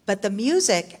 But the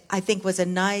music, I think, was a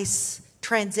nice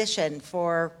transition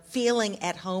for feeling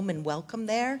at home and welcome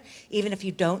there, even if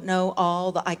you don't know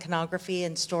all the iconography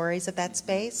and stories of that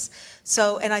space.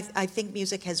 So, and I think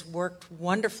music has worked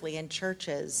wonderfully in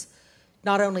churches,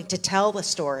 not only to tell the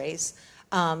stories,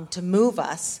 to move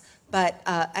us, but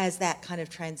as that kind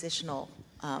of transitional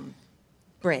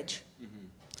bridge.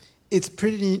 It's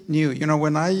pretty new. You know,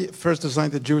 when I first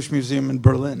designed the Jewish Museum in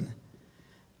Berlin,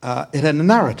 it had a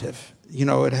narrative. You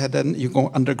know, it had you go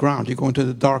underground, you go into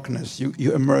the darkness,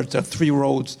 you emerge. There are 3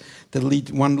 roads that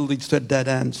one leads to a dead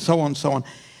end, so on, so on.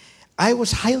 I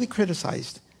was highly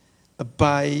criticized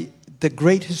by the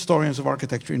great historians of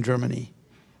architecture in Germany,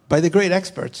 by the great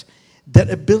experts, that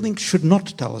a building should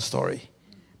not tell a story,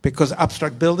 because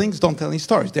abstract buildings don't tell any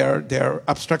stories. They're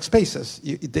abstract spaces.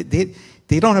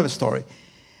 They don't have a story.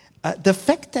 The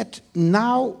fact that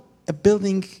now a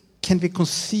building can be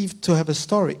conceived to have a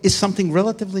story is something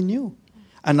relatively new.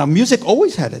 And now music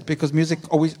always had it, because music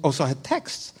always also had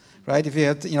texts, right? If you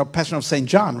had, Passion of St.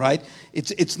 John, right?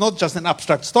 It's not just an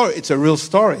abstract story, it's a real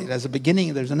story. There's a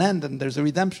beginning, there's an end, and there's a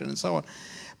redemption, and so on.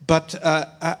 But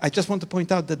I just want to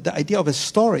point out that the idea of a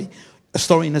story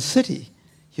in a city,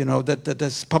 that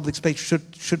this public space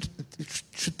should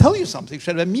tell you something,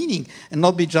 should have a meaning, and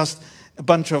not be just a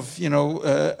bunch of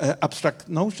abstract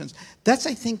notions. That's,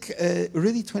 I think,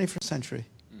 really 21st century.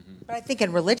 But I think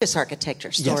in religious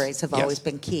architecture, stories have always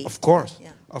been key. Of course,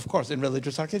 Yeah. of course, in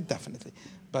religious architecture, definitely,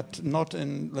 but not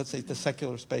in, let's say, the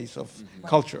secular space of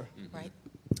culture. Right.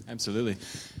 Absolutely.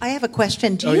 I have a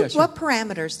question. Yeah, sure. What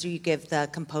parameters do you give the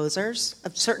composers? A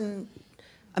certain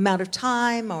amount of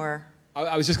time, or?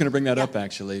 I was just going to bring that up,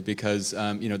 actually, because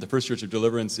the First Church of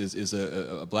Deliverance is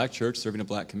a black church serving a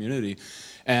black community.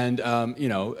 And,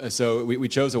 so we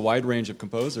chose a wide range of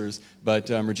composers, but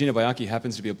Regina Bayaki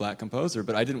happens to be a black composer,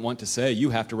 but I didn't want to say, you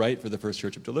have to write for the First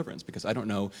Church of Deliverance, because I don't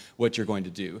know what you're going to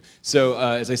do. So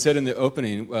as I said in the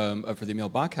opening for the Emil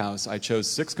Bachhaus, I chose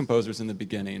 6 composers in the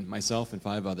beginning, myself and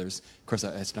 5 others. Of course,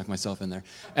 I snuck myself in there.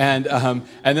 And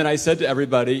then I said to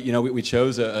everybody, we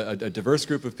chose a diverse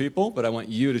group of people, but I want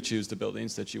you to choose the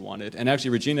buildings that you wanted. And actually,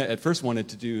 Regina at first wanted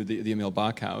to do the Emil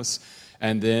Bachhaus.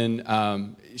 And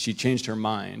then she changed her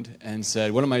mind and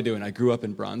said, what am I doing? I grew up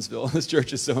in Bronzeville. This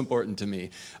church is so important to me.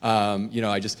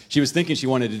 She was thinking she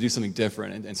wanted to do something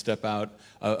different and step out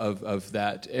of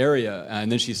that area.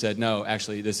 And then she said, no,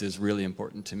 actually, this is really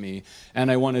important to me,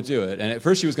 and I want to do it. And at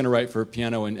first she was going to write for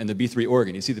piano and the B3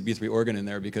 organ. You see the B3 organ in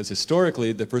there because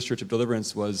historically the First Church of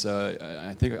Deliverance was,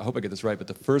 I hope I get this right, but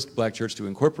the first black church to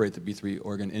incorporate the B3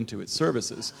 organ into its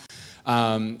services.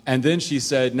 And then she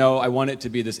said, no, I want it to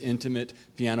be this intimate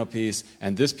piano piece,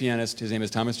 and this pianist, his name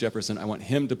is Thomas Jefferson, I want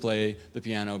him to play the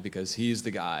piano because he's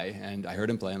the guy. And I heard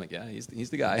him play, I'm like, yeah, he's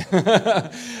the guy.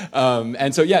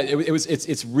 And so, yeah,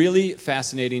 it's really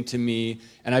fascinating to me,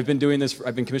 and I've been doing this,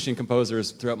 I've been commissioning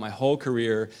composers throughout my whole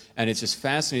career, and it's just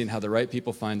fascinating how the right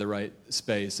people find the right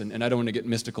space. And I don't want to get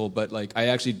mystical, but I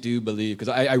actually do believe, because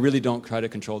I really don't try to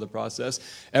control the process.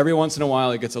 Every once in a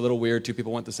while it gets a little weird, 2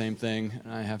 people want the same thing,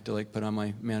 and I have to put on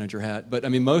my manager hat. But I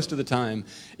mean, most of the time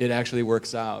it actually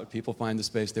works out. People find the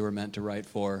space they were meant to write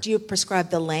for. Do you prescribe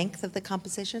the length of the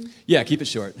composition? Yeah, keep it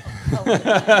short.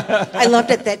 I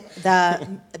loved it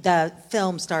that the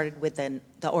film started with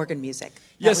the organ music.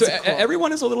 Yeah, so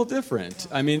everyone is a little different.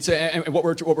 I mean, and what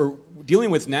we're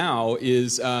dealing with now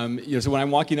is, so when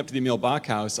I'm walking up to the Emil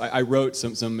Bachhaus, I wrote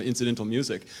some incidental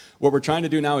music. What we're trying to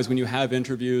do now is when you have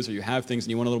interviews or you have things and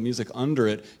you want a little music under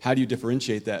it, how do you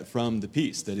differentiate that from the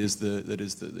piece that is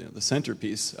the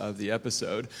centerpiece of the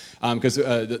episode? Because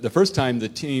the first time the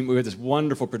team, we had this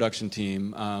wonderful production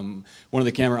team. One of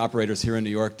the camera operators here in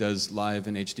New York does live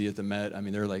in HD at the Met. I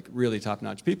mean, they're really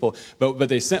top-notch people. But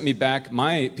they sent me back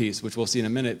my piece, which we'll see in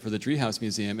a minute, for the Treehouse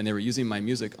Museum, and they were using my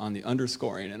music on the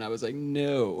underscoring, and I was like,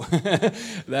 no,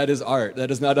 that is art.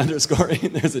 That is not underscoring.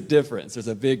 There's a difference. There's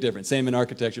a big difference. Same in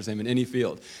architecture, same in any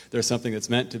field. There's something that's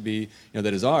meant to be,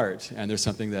 that is art, and there's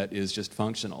something that is just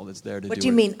functional, that's there to do what do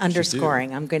you mean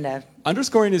underscoring? I'm going to...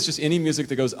 Underscoring is just any music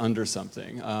that goes under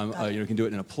something. You can do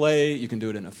it in a play, you can do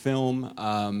it in a film,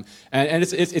 and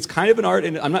it's kind of an art,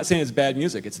 and I'm not saying it's bad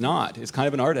music. It's not. It's kind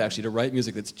of an art, actually, to write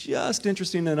music that's just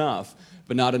interesting enough,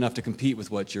 but not enough to compete with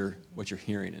what you're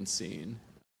hearing and seeing.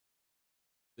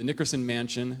 The Nickerson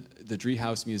Mansion, the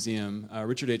Driehaus Museum,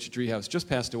 Richard H. Driehaus just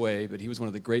passed away, but he was one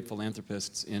of the great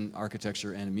philanthropists in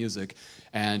architecture and music,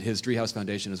 and his Driehaus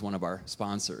Foundation is one of our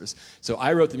sponsors. So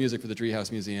I wrote the music for the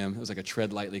Driehaus Museum. It was like a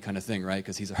tread lightly kind of thing, right,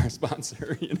 because he's our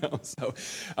sponsor, So,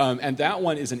 and that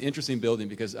one is an interesting building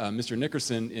because Mr.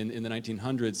 Nickerson in the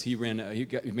 1900s,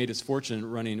 he made his fortune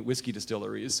running whiskey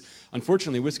distilleries.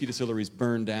 Unfortunately, whiskey distilleries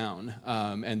burned down,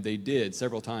 and they did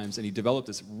several times, and he developed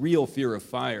this real fear of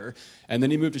fire, and then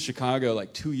he moved to Chicago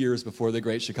 2 years before the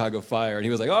Great Chicago Fire, and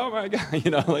he was like, oh my God,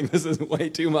 this is way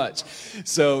too much.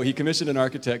 So he commissioned an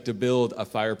architect to build a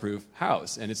fireproof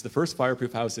house, and it's the first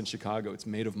fireproof house in Chicago. It's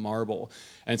made of marble,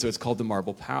 and so it's called the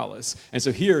Marble Palace. And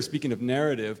so here, speaking of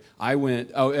narrative, I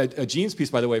went, Gene's piece,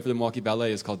 by the way, for the Milwaukee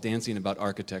Ballet is called Dancing About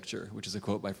Architecture, which is a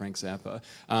quote by Frank Zappa.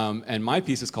 And my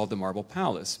piece is called the Marble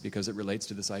Palace because it relates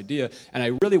to this idea. And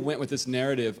I really went with this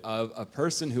narrative of a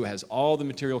person who has all the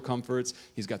material comforts.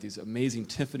 He's got these amazing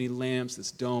Tiffany lamps, this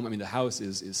dome. I mean, the house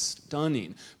is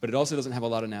stunning, but it also doesn't have a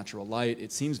lot of natural light.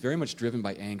 It seems very much driven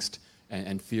by angst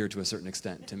and fear to a certain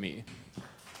extent to me.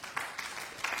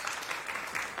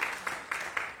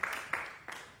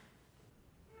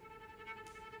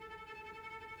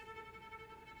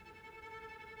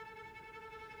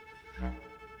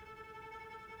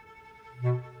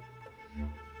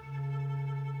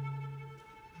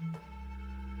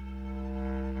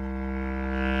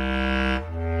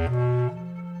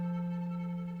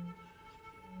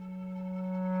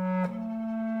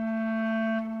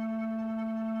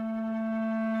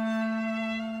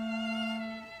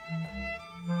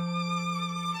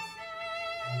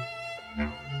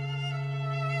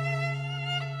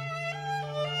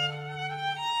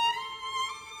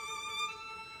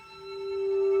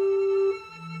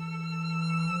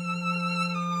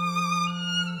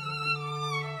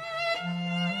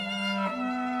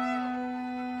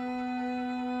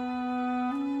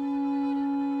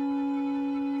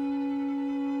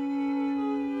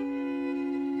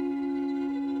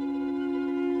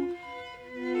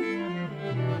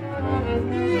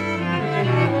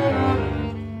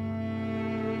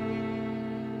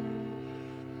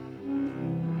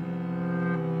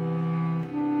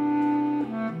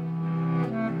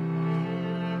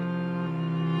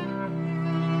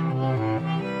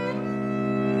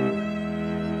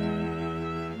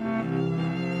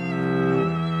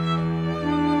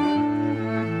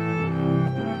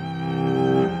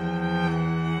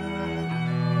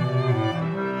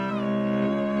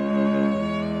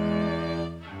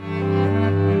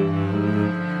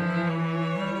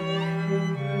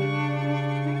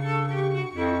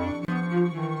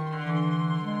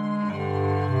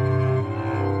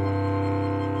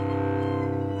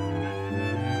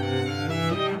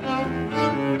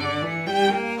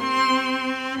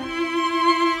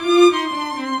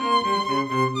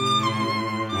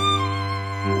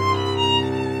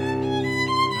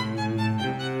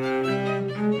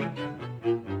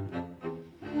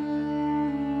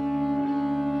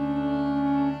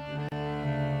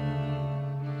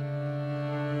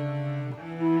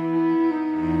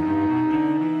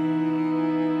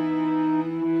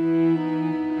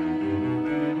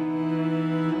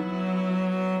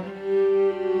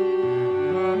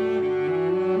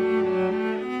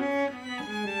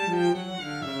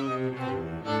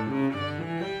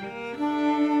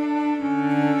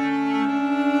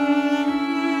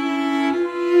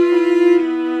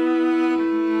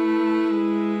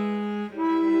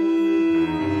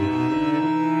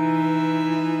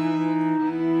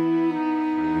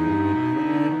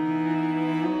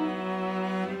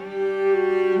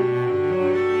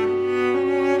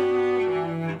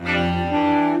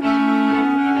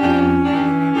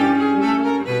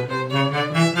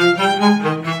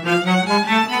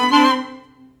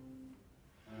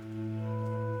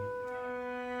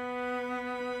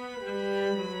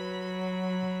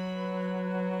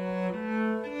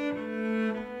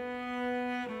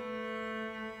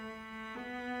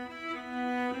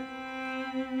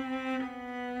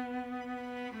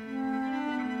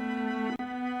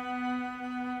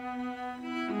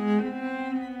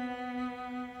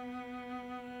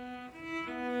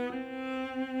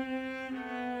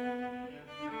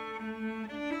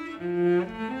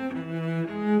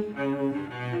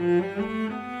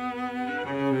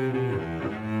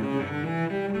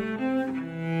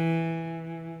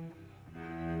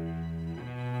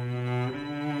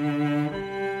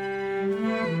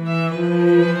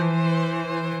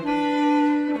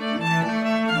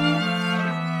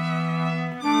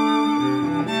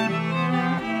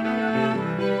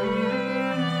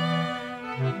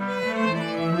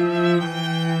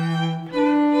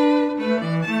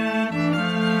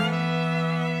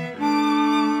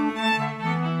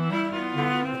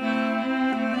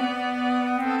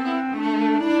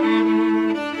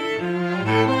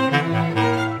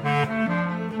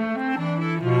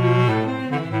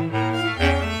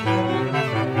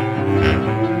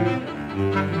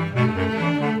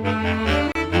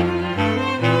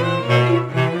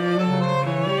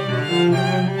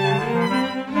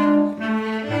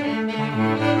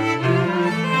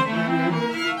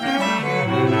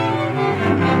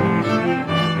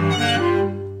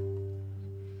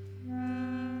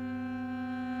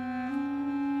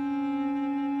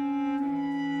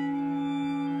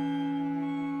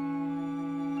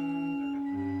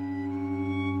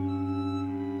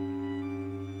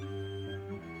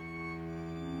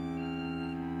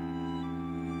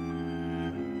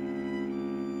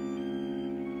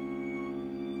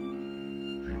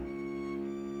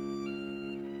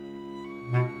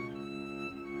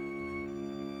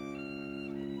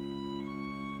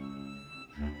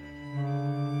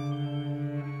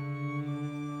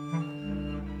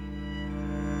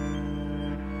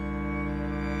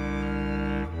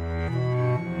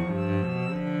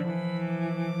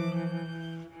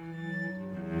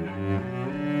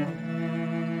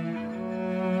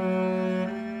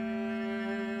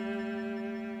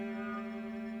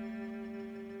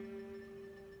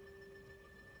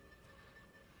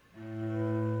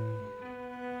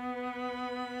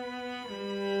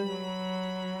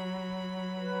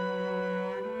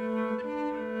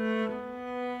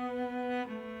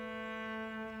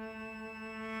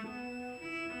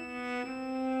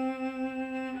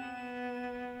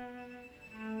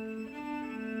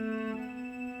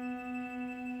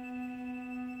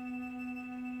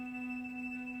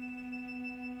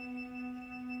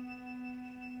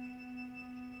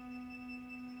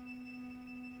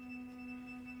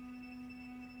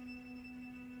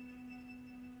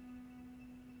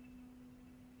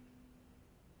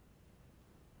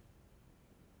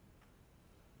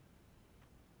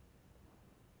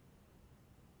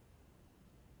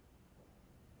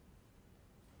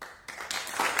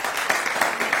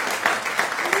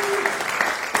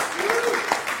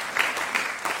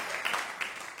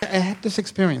 had this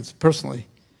experience personally.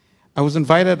 I was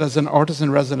invited as an artist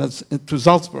in residence to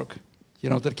Salzburg,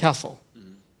 to the castle,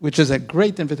 which is a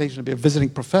great invitation to be a visiting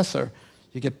professor.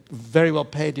 You get very well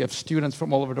paid. You have students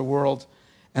from all over the world.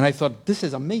 And I thought, this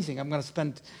is amazing. I'm going to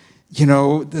spend,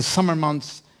 the summer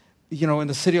months, in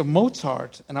the city of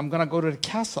Mozart, and I'm going to go to the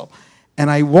castle. And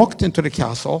I walked into the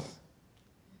castle,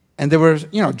 and there were,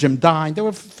 Jim Dine. There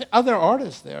were other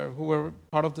artists there who were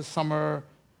part of the summer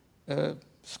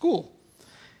school.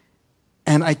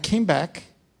 And I came back,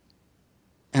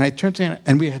 and I turned to him,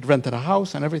 and we had rented a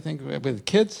house and everything with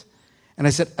kids. And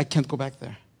I said, I can't go back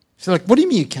there. She's like, what do you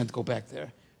mean you can't go back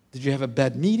there? Did you have a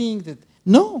bad meeting?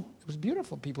 No, it was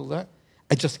beautiful, people there.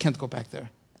 I just can't go back there.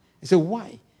 I said,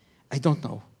 why? I don't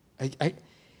know.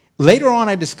 Later on,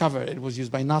 I discovered it was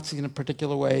used by Nazis in a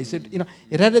particular way.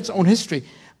 It had its own history.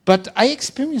 But I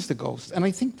experienced the ghost, and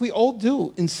I think we all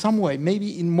do in some way,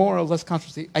 maybe in more or less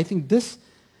consciously. I think this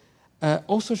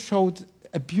also showed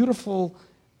a beautiful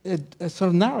sort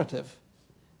of narrative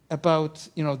about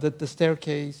the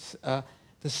staircase,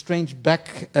 the strange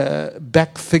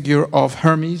back figure of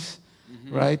Hermes,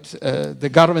 right? The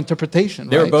god of interpretation.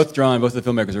 They were both of the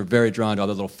filmmakers were very drawn to all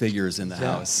the little figures in the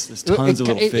house. There's tons of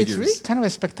little figures. It's really kind of a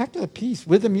spectacular piece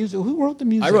with the music. Who wrote the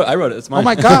music? I wrote it. It's mine. Oh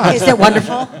my God! Is that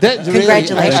wonderful?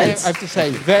 Congratulations! I have to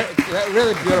say,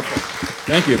 really beautiful.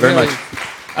 Thank you very much.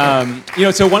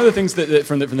 So one of the things that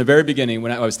from the very beginning,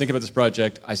 when I was thinking about this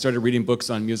project, I started reading books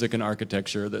on music and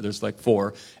architecture. There's like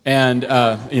 4, and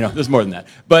there's more than that.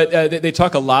 But they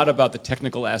talk a lot about the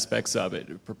technical aspects of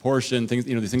it, proportion, things.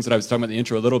 The things that I was talking about in the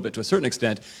intro a little bit to a certain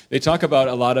extent. They talk about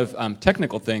a lot of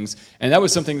technical things, and that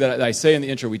was something that I say in the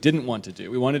intro we didn't want to do.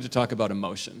 We wanted to talk about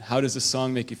emotion. How does this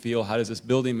song make you feel? How does this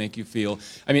building make you feel?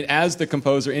 I mean, as the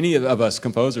composer, any of us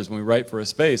composers, when we write for a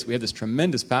space, we have this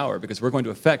tremendous power because we're going to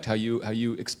affect how you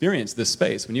experience this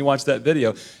space. When you watch that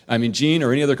video, I mean, Gene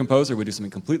or any other composer would do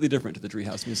something completely different to the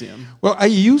Driehaus Museum. Well, I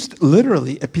used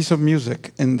literally a piece of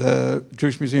music in the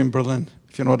Jewish Museum in Berlin,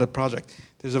 if you know that project.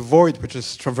 There's a void which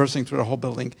is traversing through the whole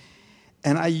building.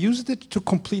 And I used it to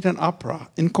complete an opera,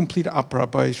 incomplete opera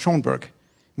by Schoenberg,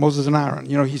 Moses and Aaron.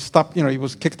 He stopped, he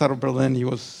was kicked out of Berlin. He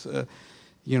was,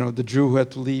 the Jew who had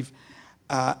to leave.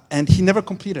 And he never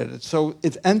completed it. So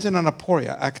it ends in an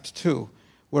aporia, Act 2,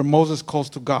 where Moses calls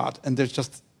to God, and there's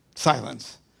just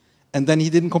silence. And then he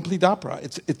didn't complete the opera.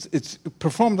 It's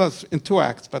performed as in 2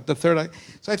 acts, but the 3rd act.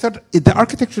 So I thought the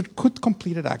architecture could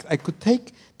complete an act. I could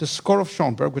take the score of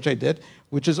Schoenberg, which I did,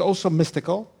 which is also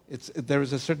mystical. There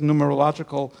is a certain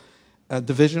numerological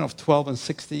division of 12 and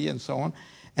 60 and so on.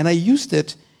 And I used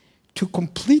it to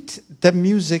complete the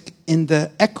music in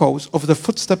the echoes of the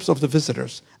footsteps of the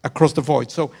visitors across the void.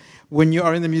 So when you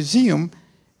are in the museum,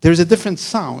 there is a different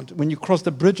sound when you cross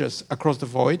the bridges across the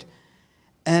void.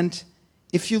 And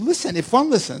if one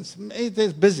listens,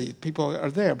 it's busy, people are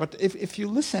there, but if you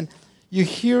listen, you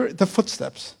hear the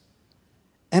footsteps.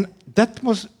 And that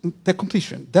was the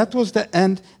completion. That was the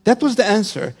end. That was the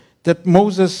answer that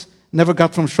Moses never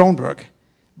got from Schoenberg,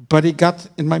 but he got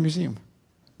in my museum.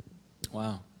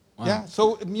 Wow. Yeah,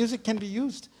 so music can be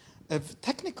used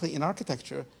technically in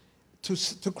architecture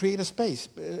to create a space.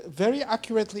 Very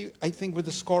accurately, I think, with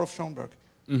the score of Schoenberg.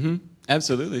 Mm-hmm.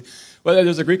 Absolutely. Well,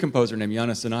 there's a Greek composer named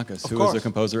Yannis Xenakis, who is a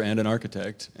composer and an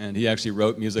architect, and he actually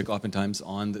wrote music oftentimes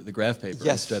on the graph paper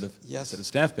instead of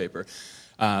staff paper.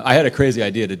 I had a crazy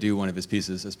idea to do one of his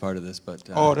pieces as part of this, but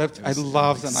I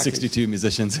love Xenakis. 62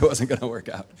 musicians, it wasn't going to work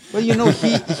out. Well,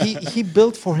 he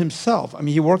built for himself. I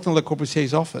mean, he worked in Le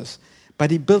Corbusier's office, but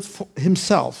he built for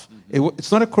himself. Mm-hmm.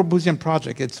 It's not a Corbusier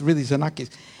project. It's really Xenakis.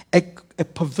 A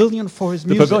pavilion for his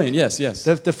music. The pavilion, yes.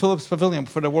 The Philips Pavilion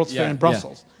for the World's Fair in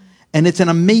Brussels. Yeah. And it's an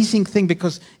amazing thing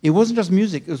because it wasn't just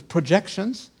music, it was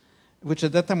projections, which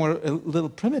at that time were a little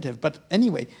primitive. But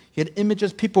anyway, you had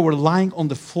images, people were lying on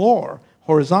the floor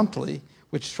horizontally,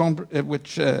 which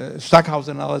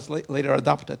Stackhausen and others later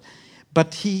adopted.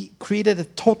 But he created a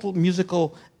total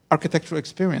musical architectural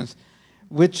experience,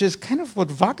 which is kind of what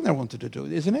Wagner wanted to do,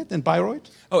 isn't it, in Bayreuth?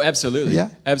 Oh, absolutely. Yeah?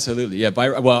 Absolutely, yeah.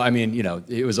 Well, I mean,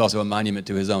 it was also a monument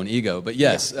to his own ego, but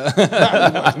yes.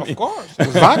 Yeah. Of course, it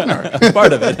was Wagner.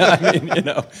 Part of it, I mean,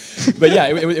 But yeah,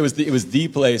 it was the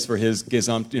place for his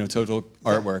total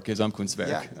artwork, his Gesamtkunstwerk.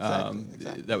 Yeah,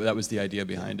 exactly. That was the idea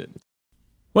behind it.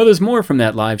 Well, there's more from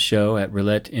that live show at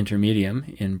Roulette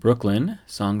Intermedium in Brooklyn,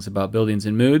 songs about buildings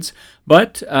and moods.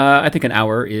 But I think an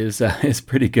hour is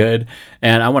pretty good,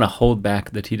 and I want to hold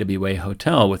back the TWA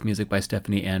Hotel with music by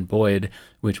Stephanie Ann Boyd,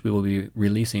 which we will be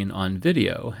releasing on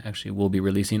video. Actually, we'll be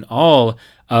releasing all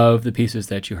of the pieces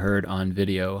that you heard on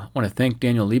video. I want to thank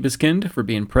Daniel Liebeskind for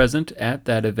being present at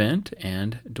that event,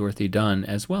 and Dorothy Dunn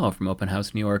as well from Open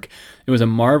House New York. It was a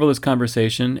marvelous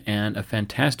conversation and a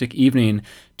fantastic evening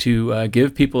to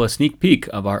give people a sneak peek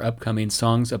of our upcoming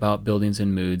Songs About Buildings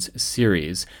and Moods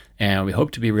series. And we hope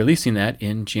to be releasing that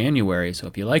in January. So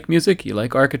if you like music, you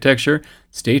like architecture,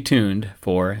 stay tuned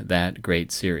for that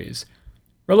great series.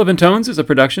 Relevant Tones is a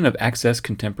production of Access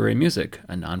Contemporary Music,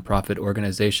 a nonprofit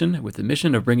organization with the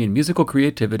mission of bringing musical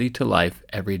creativity to life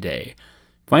every day.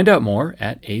 Find out more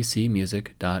at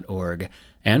acmusic.org.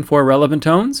 And for Relevant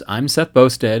Tones, I'm Seth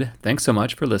Boustead. Thanks so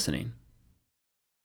much for listening.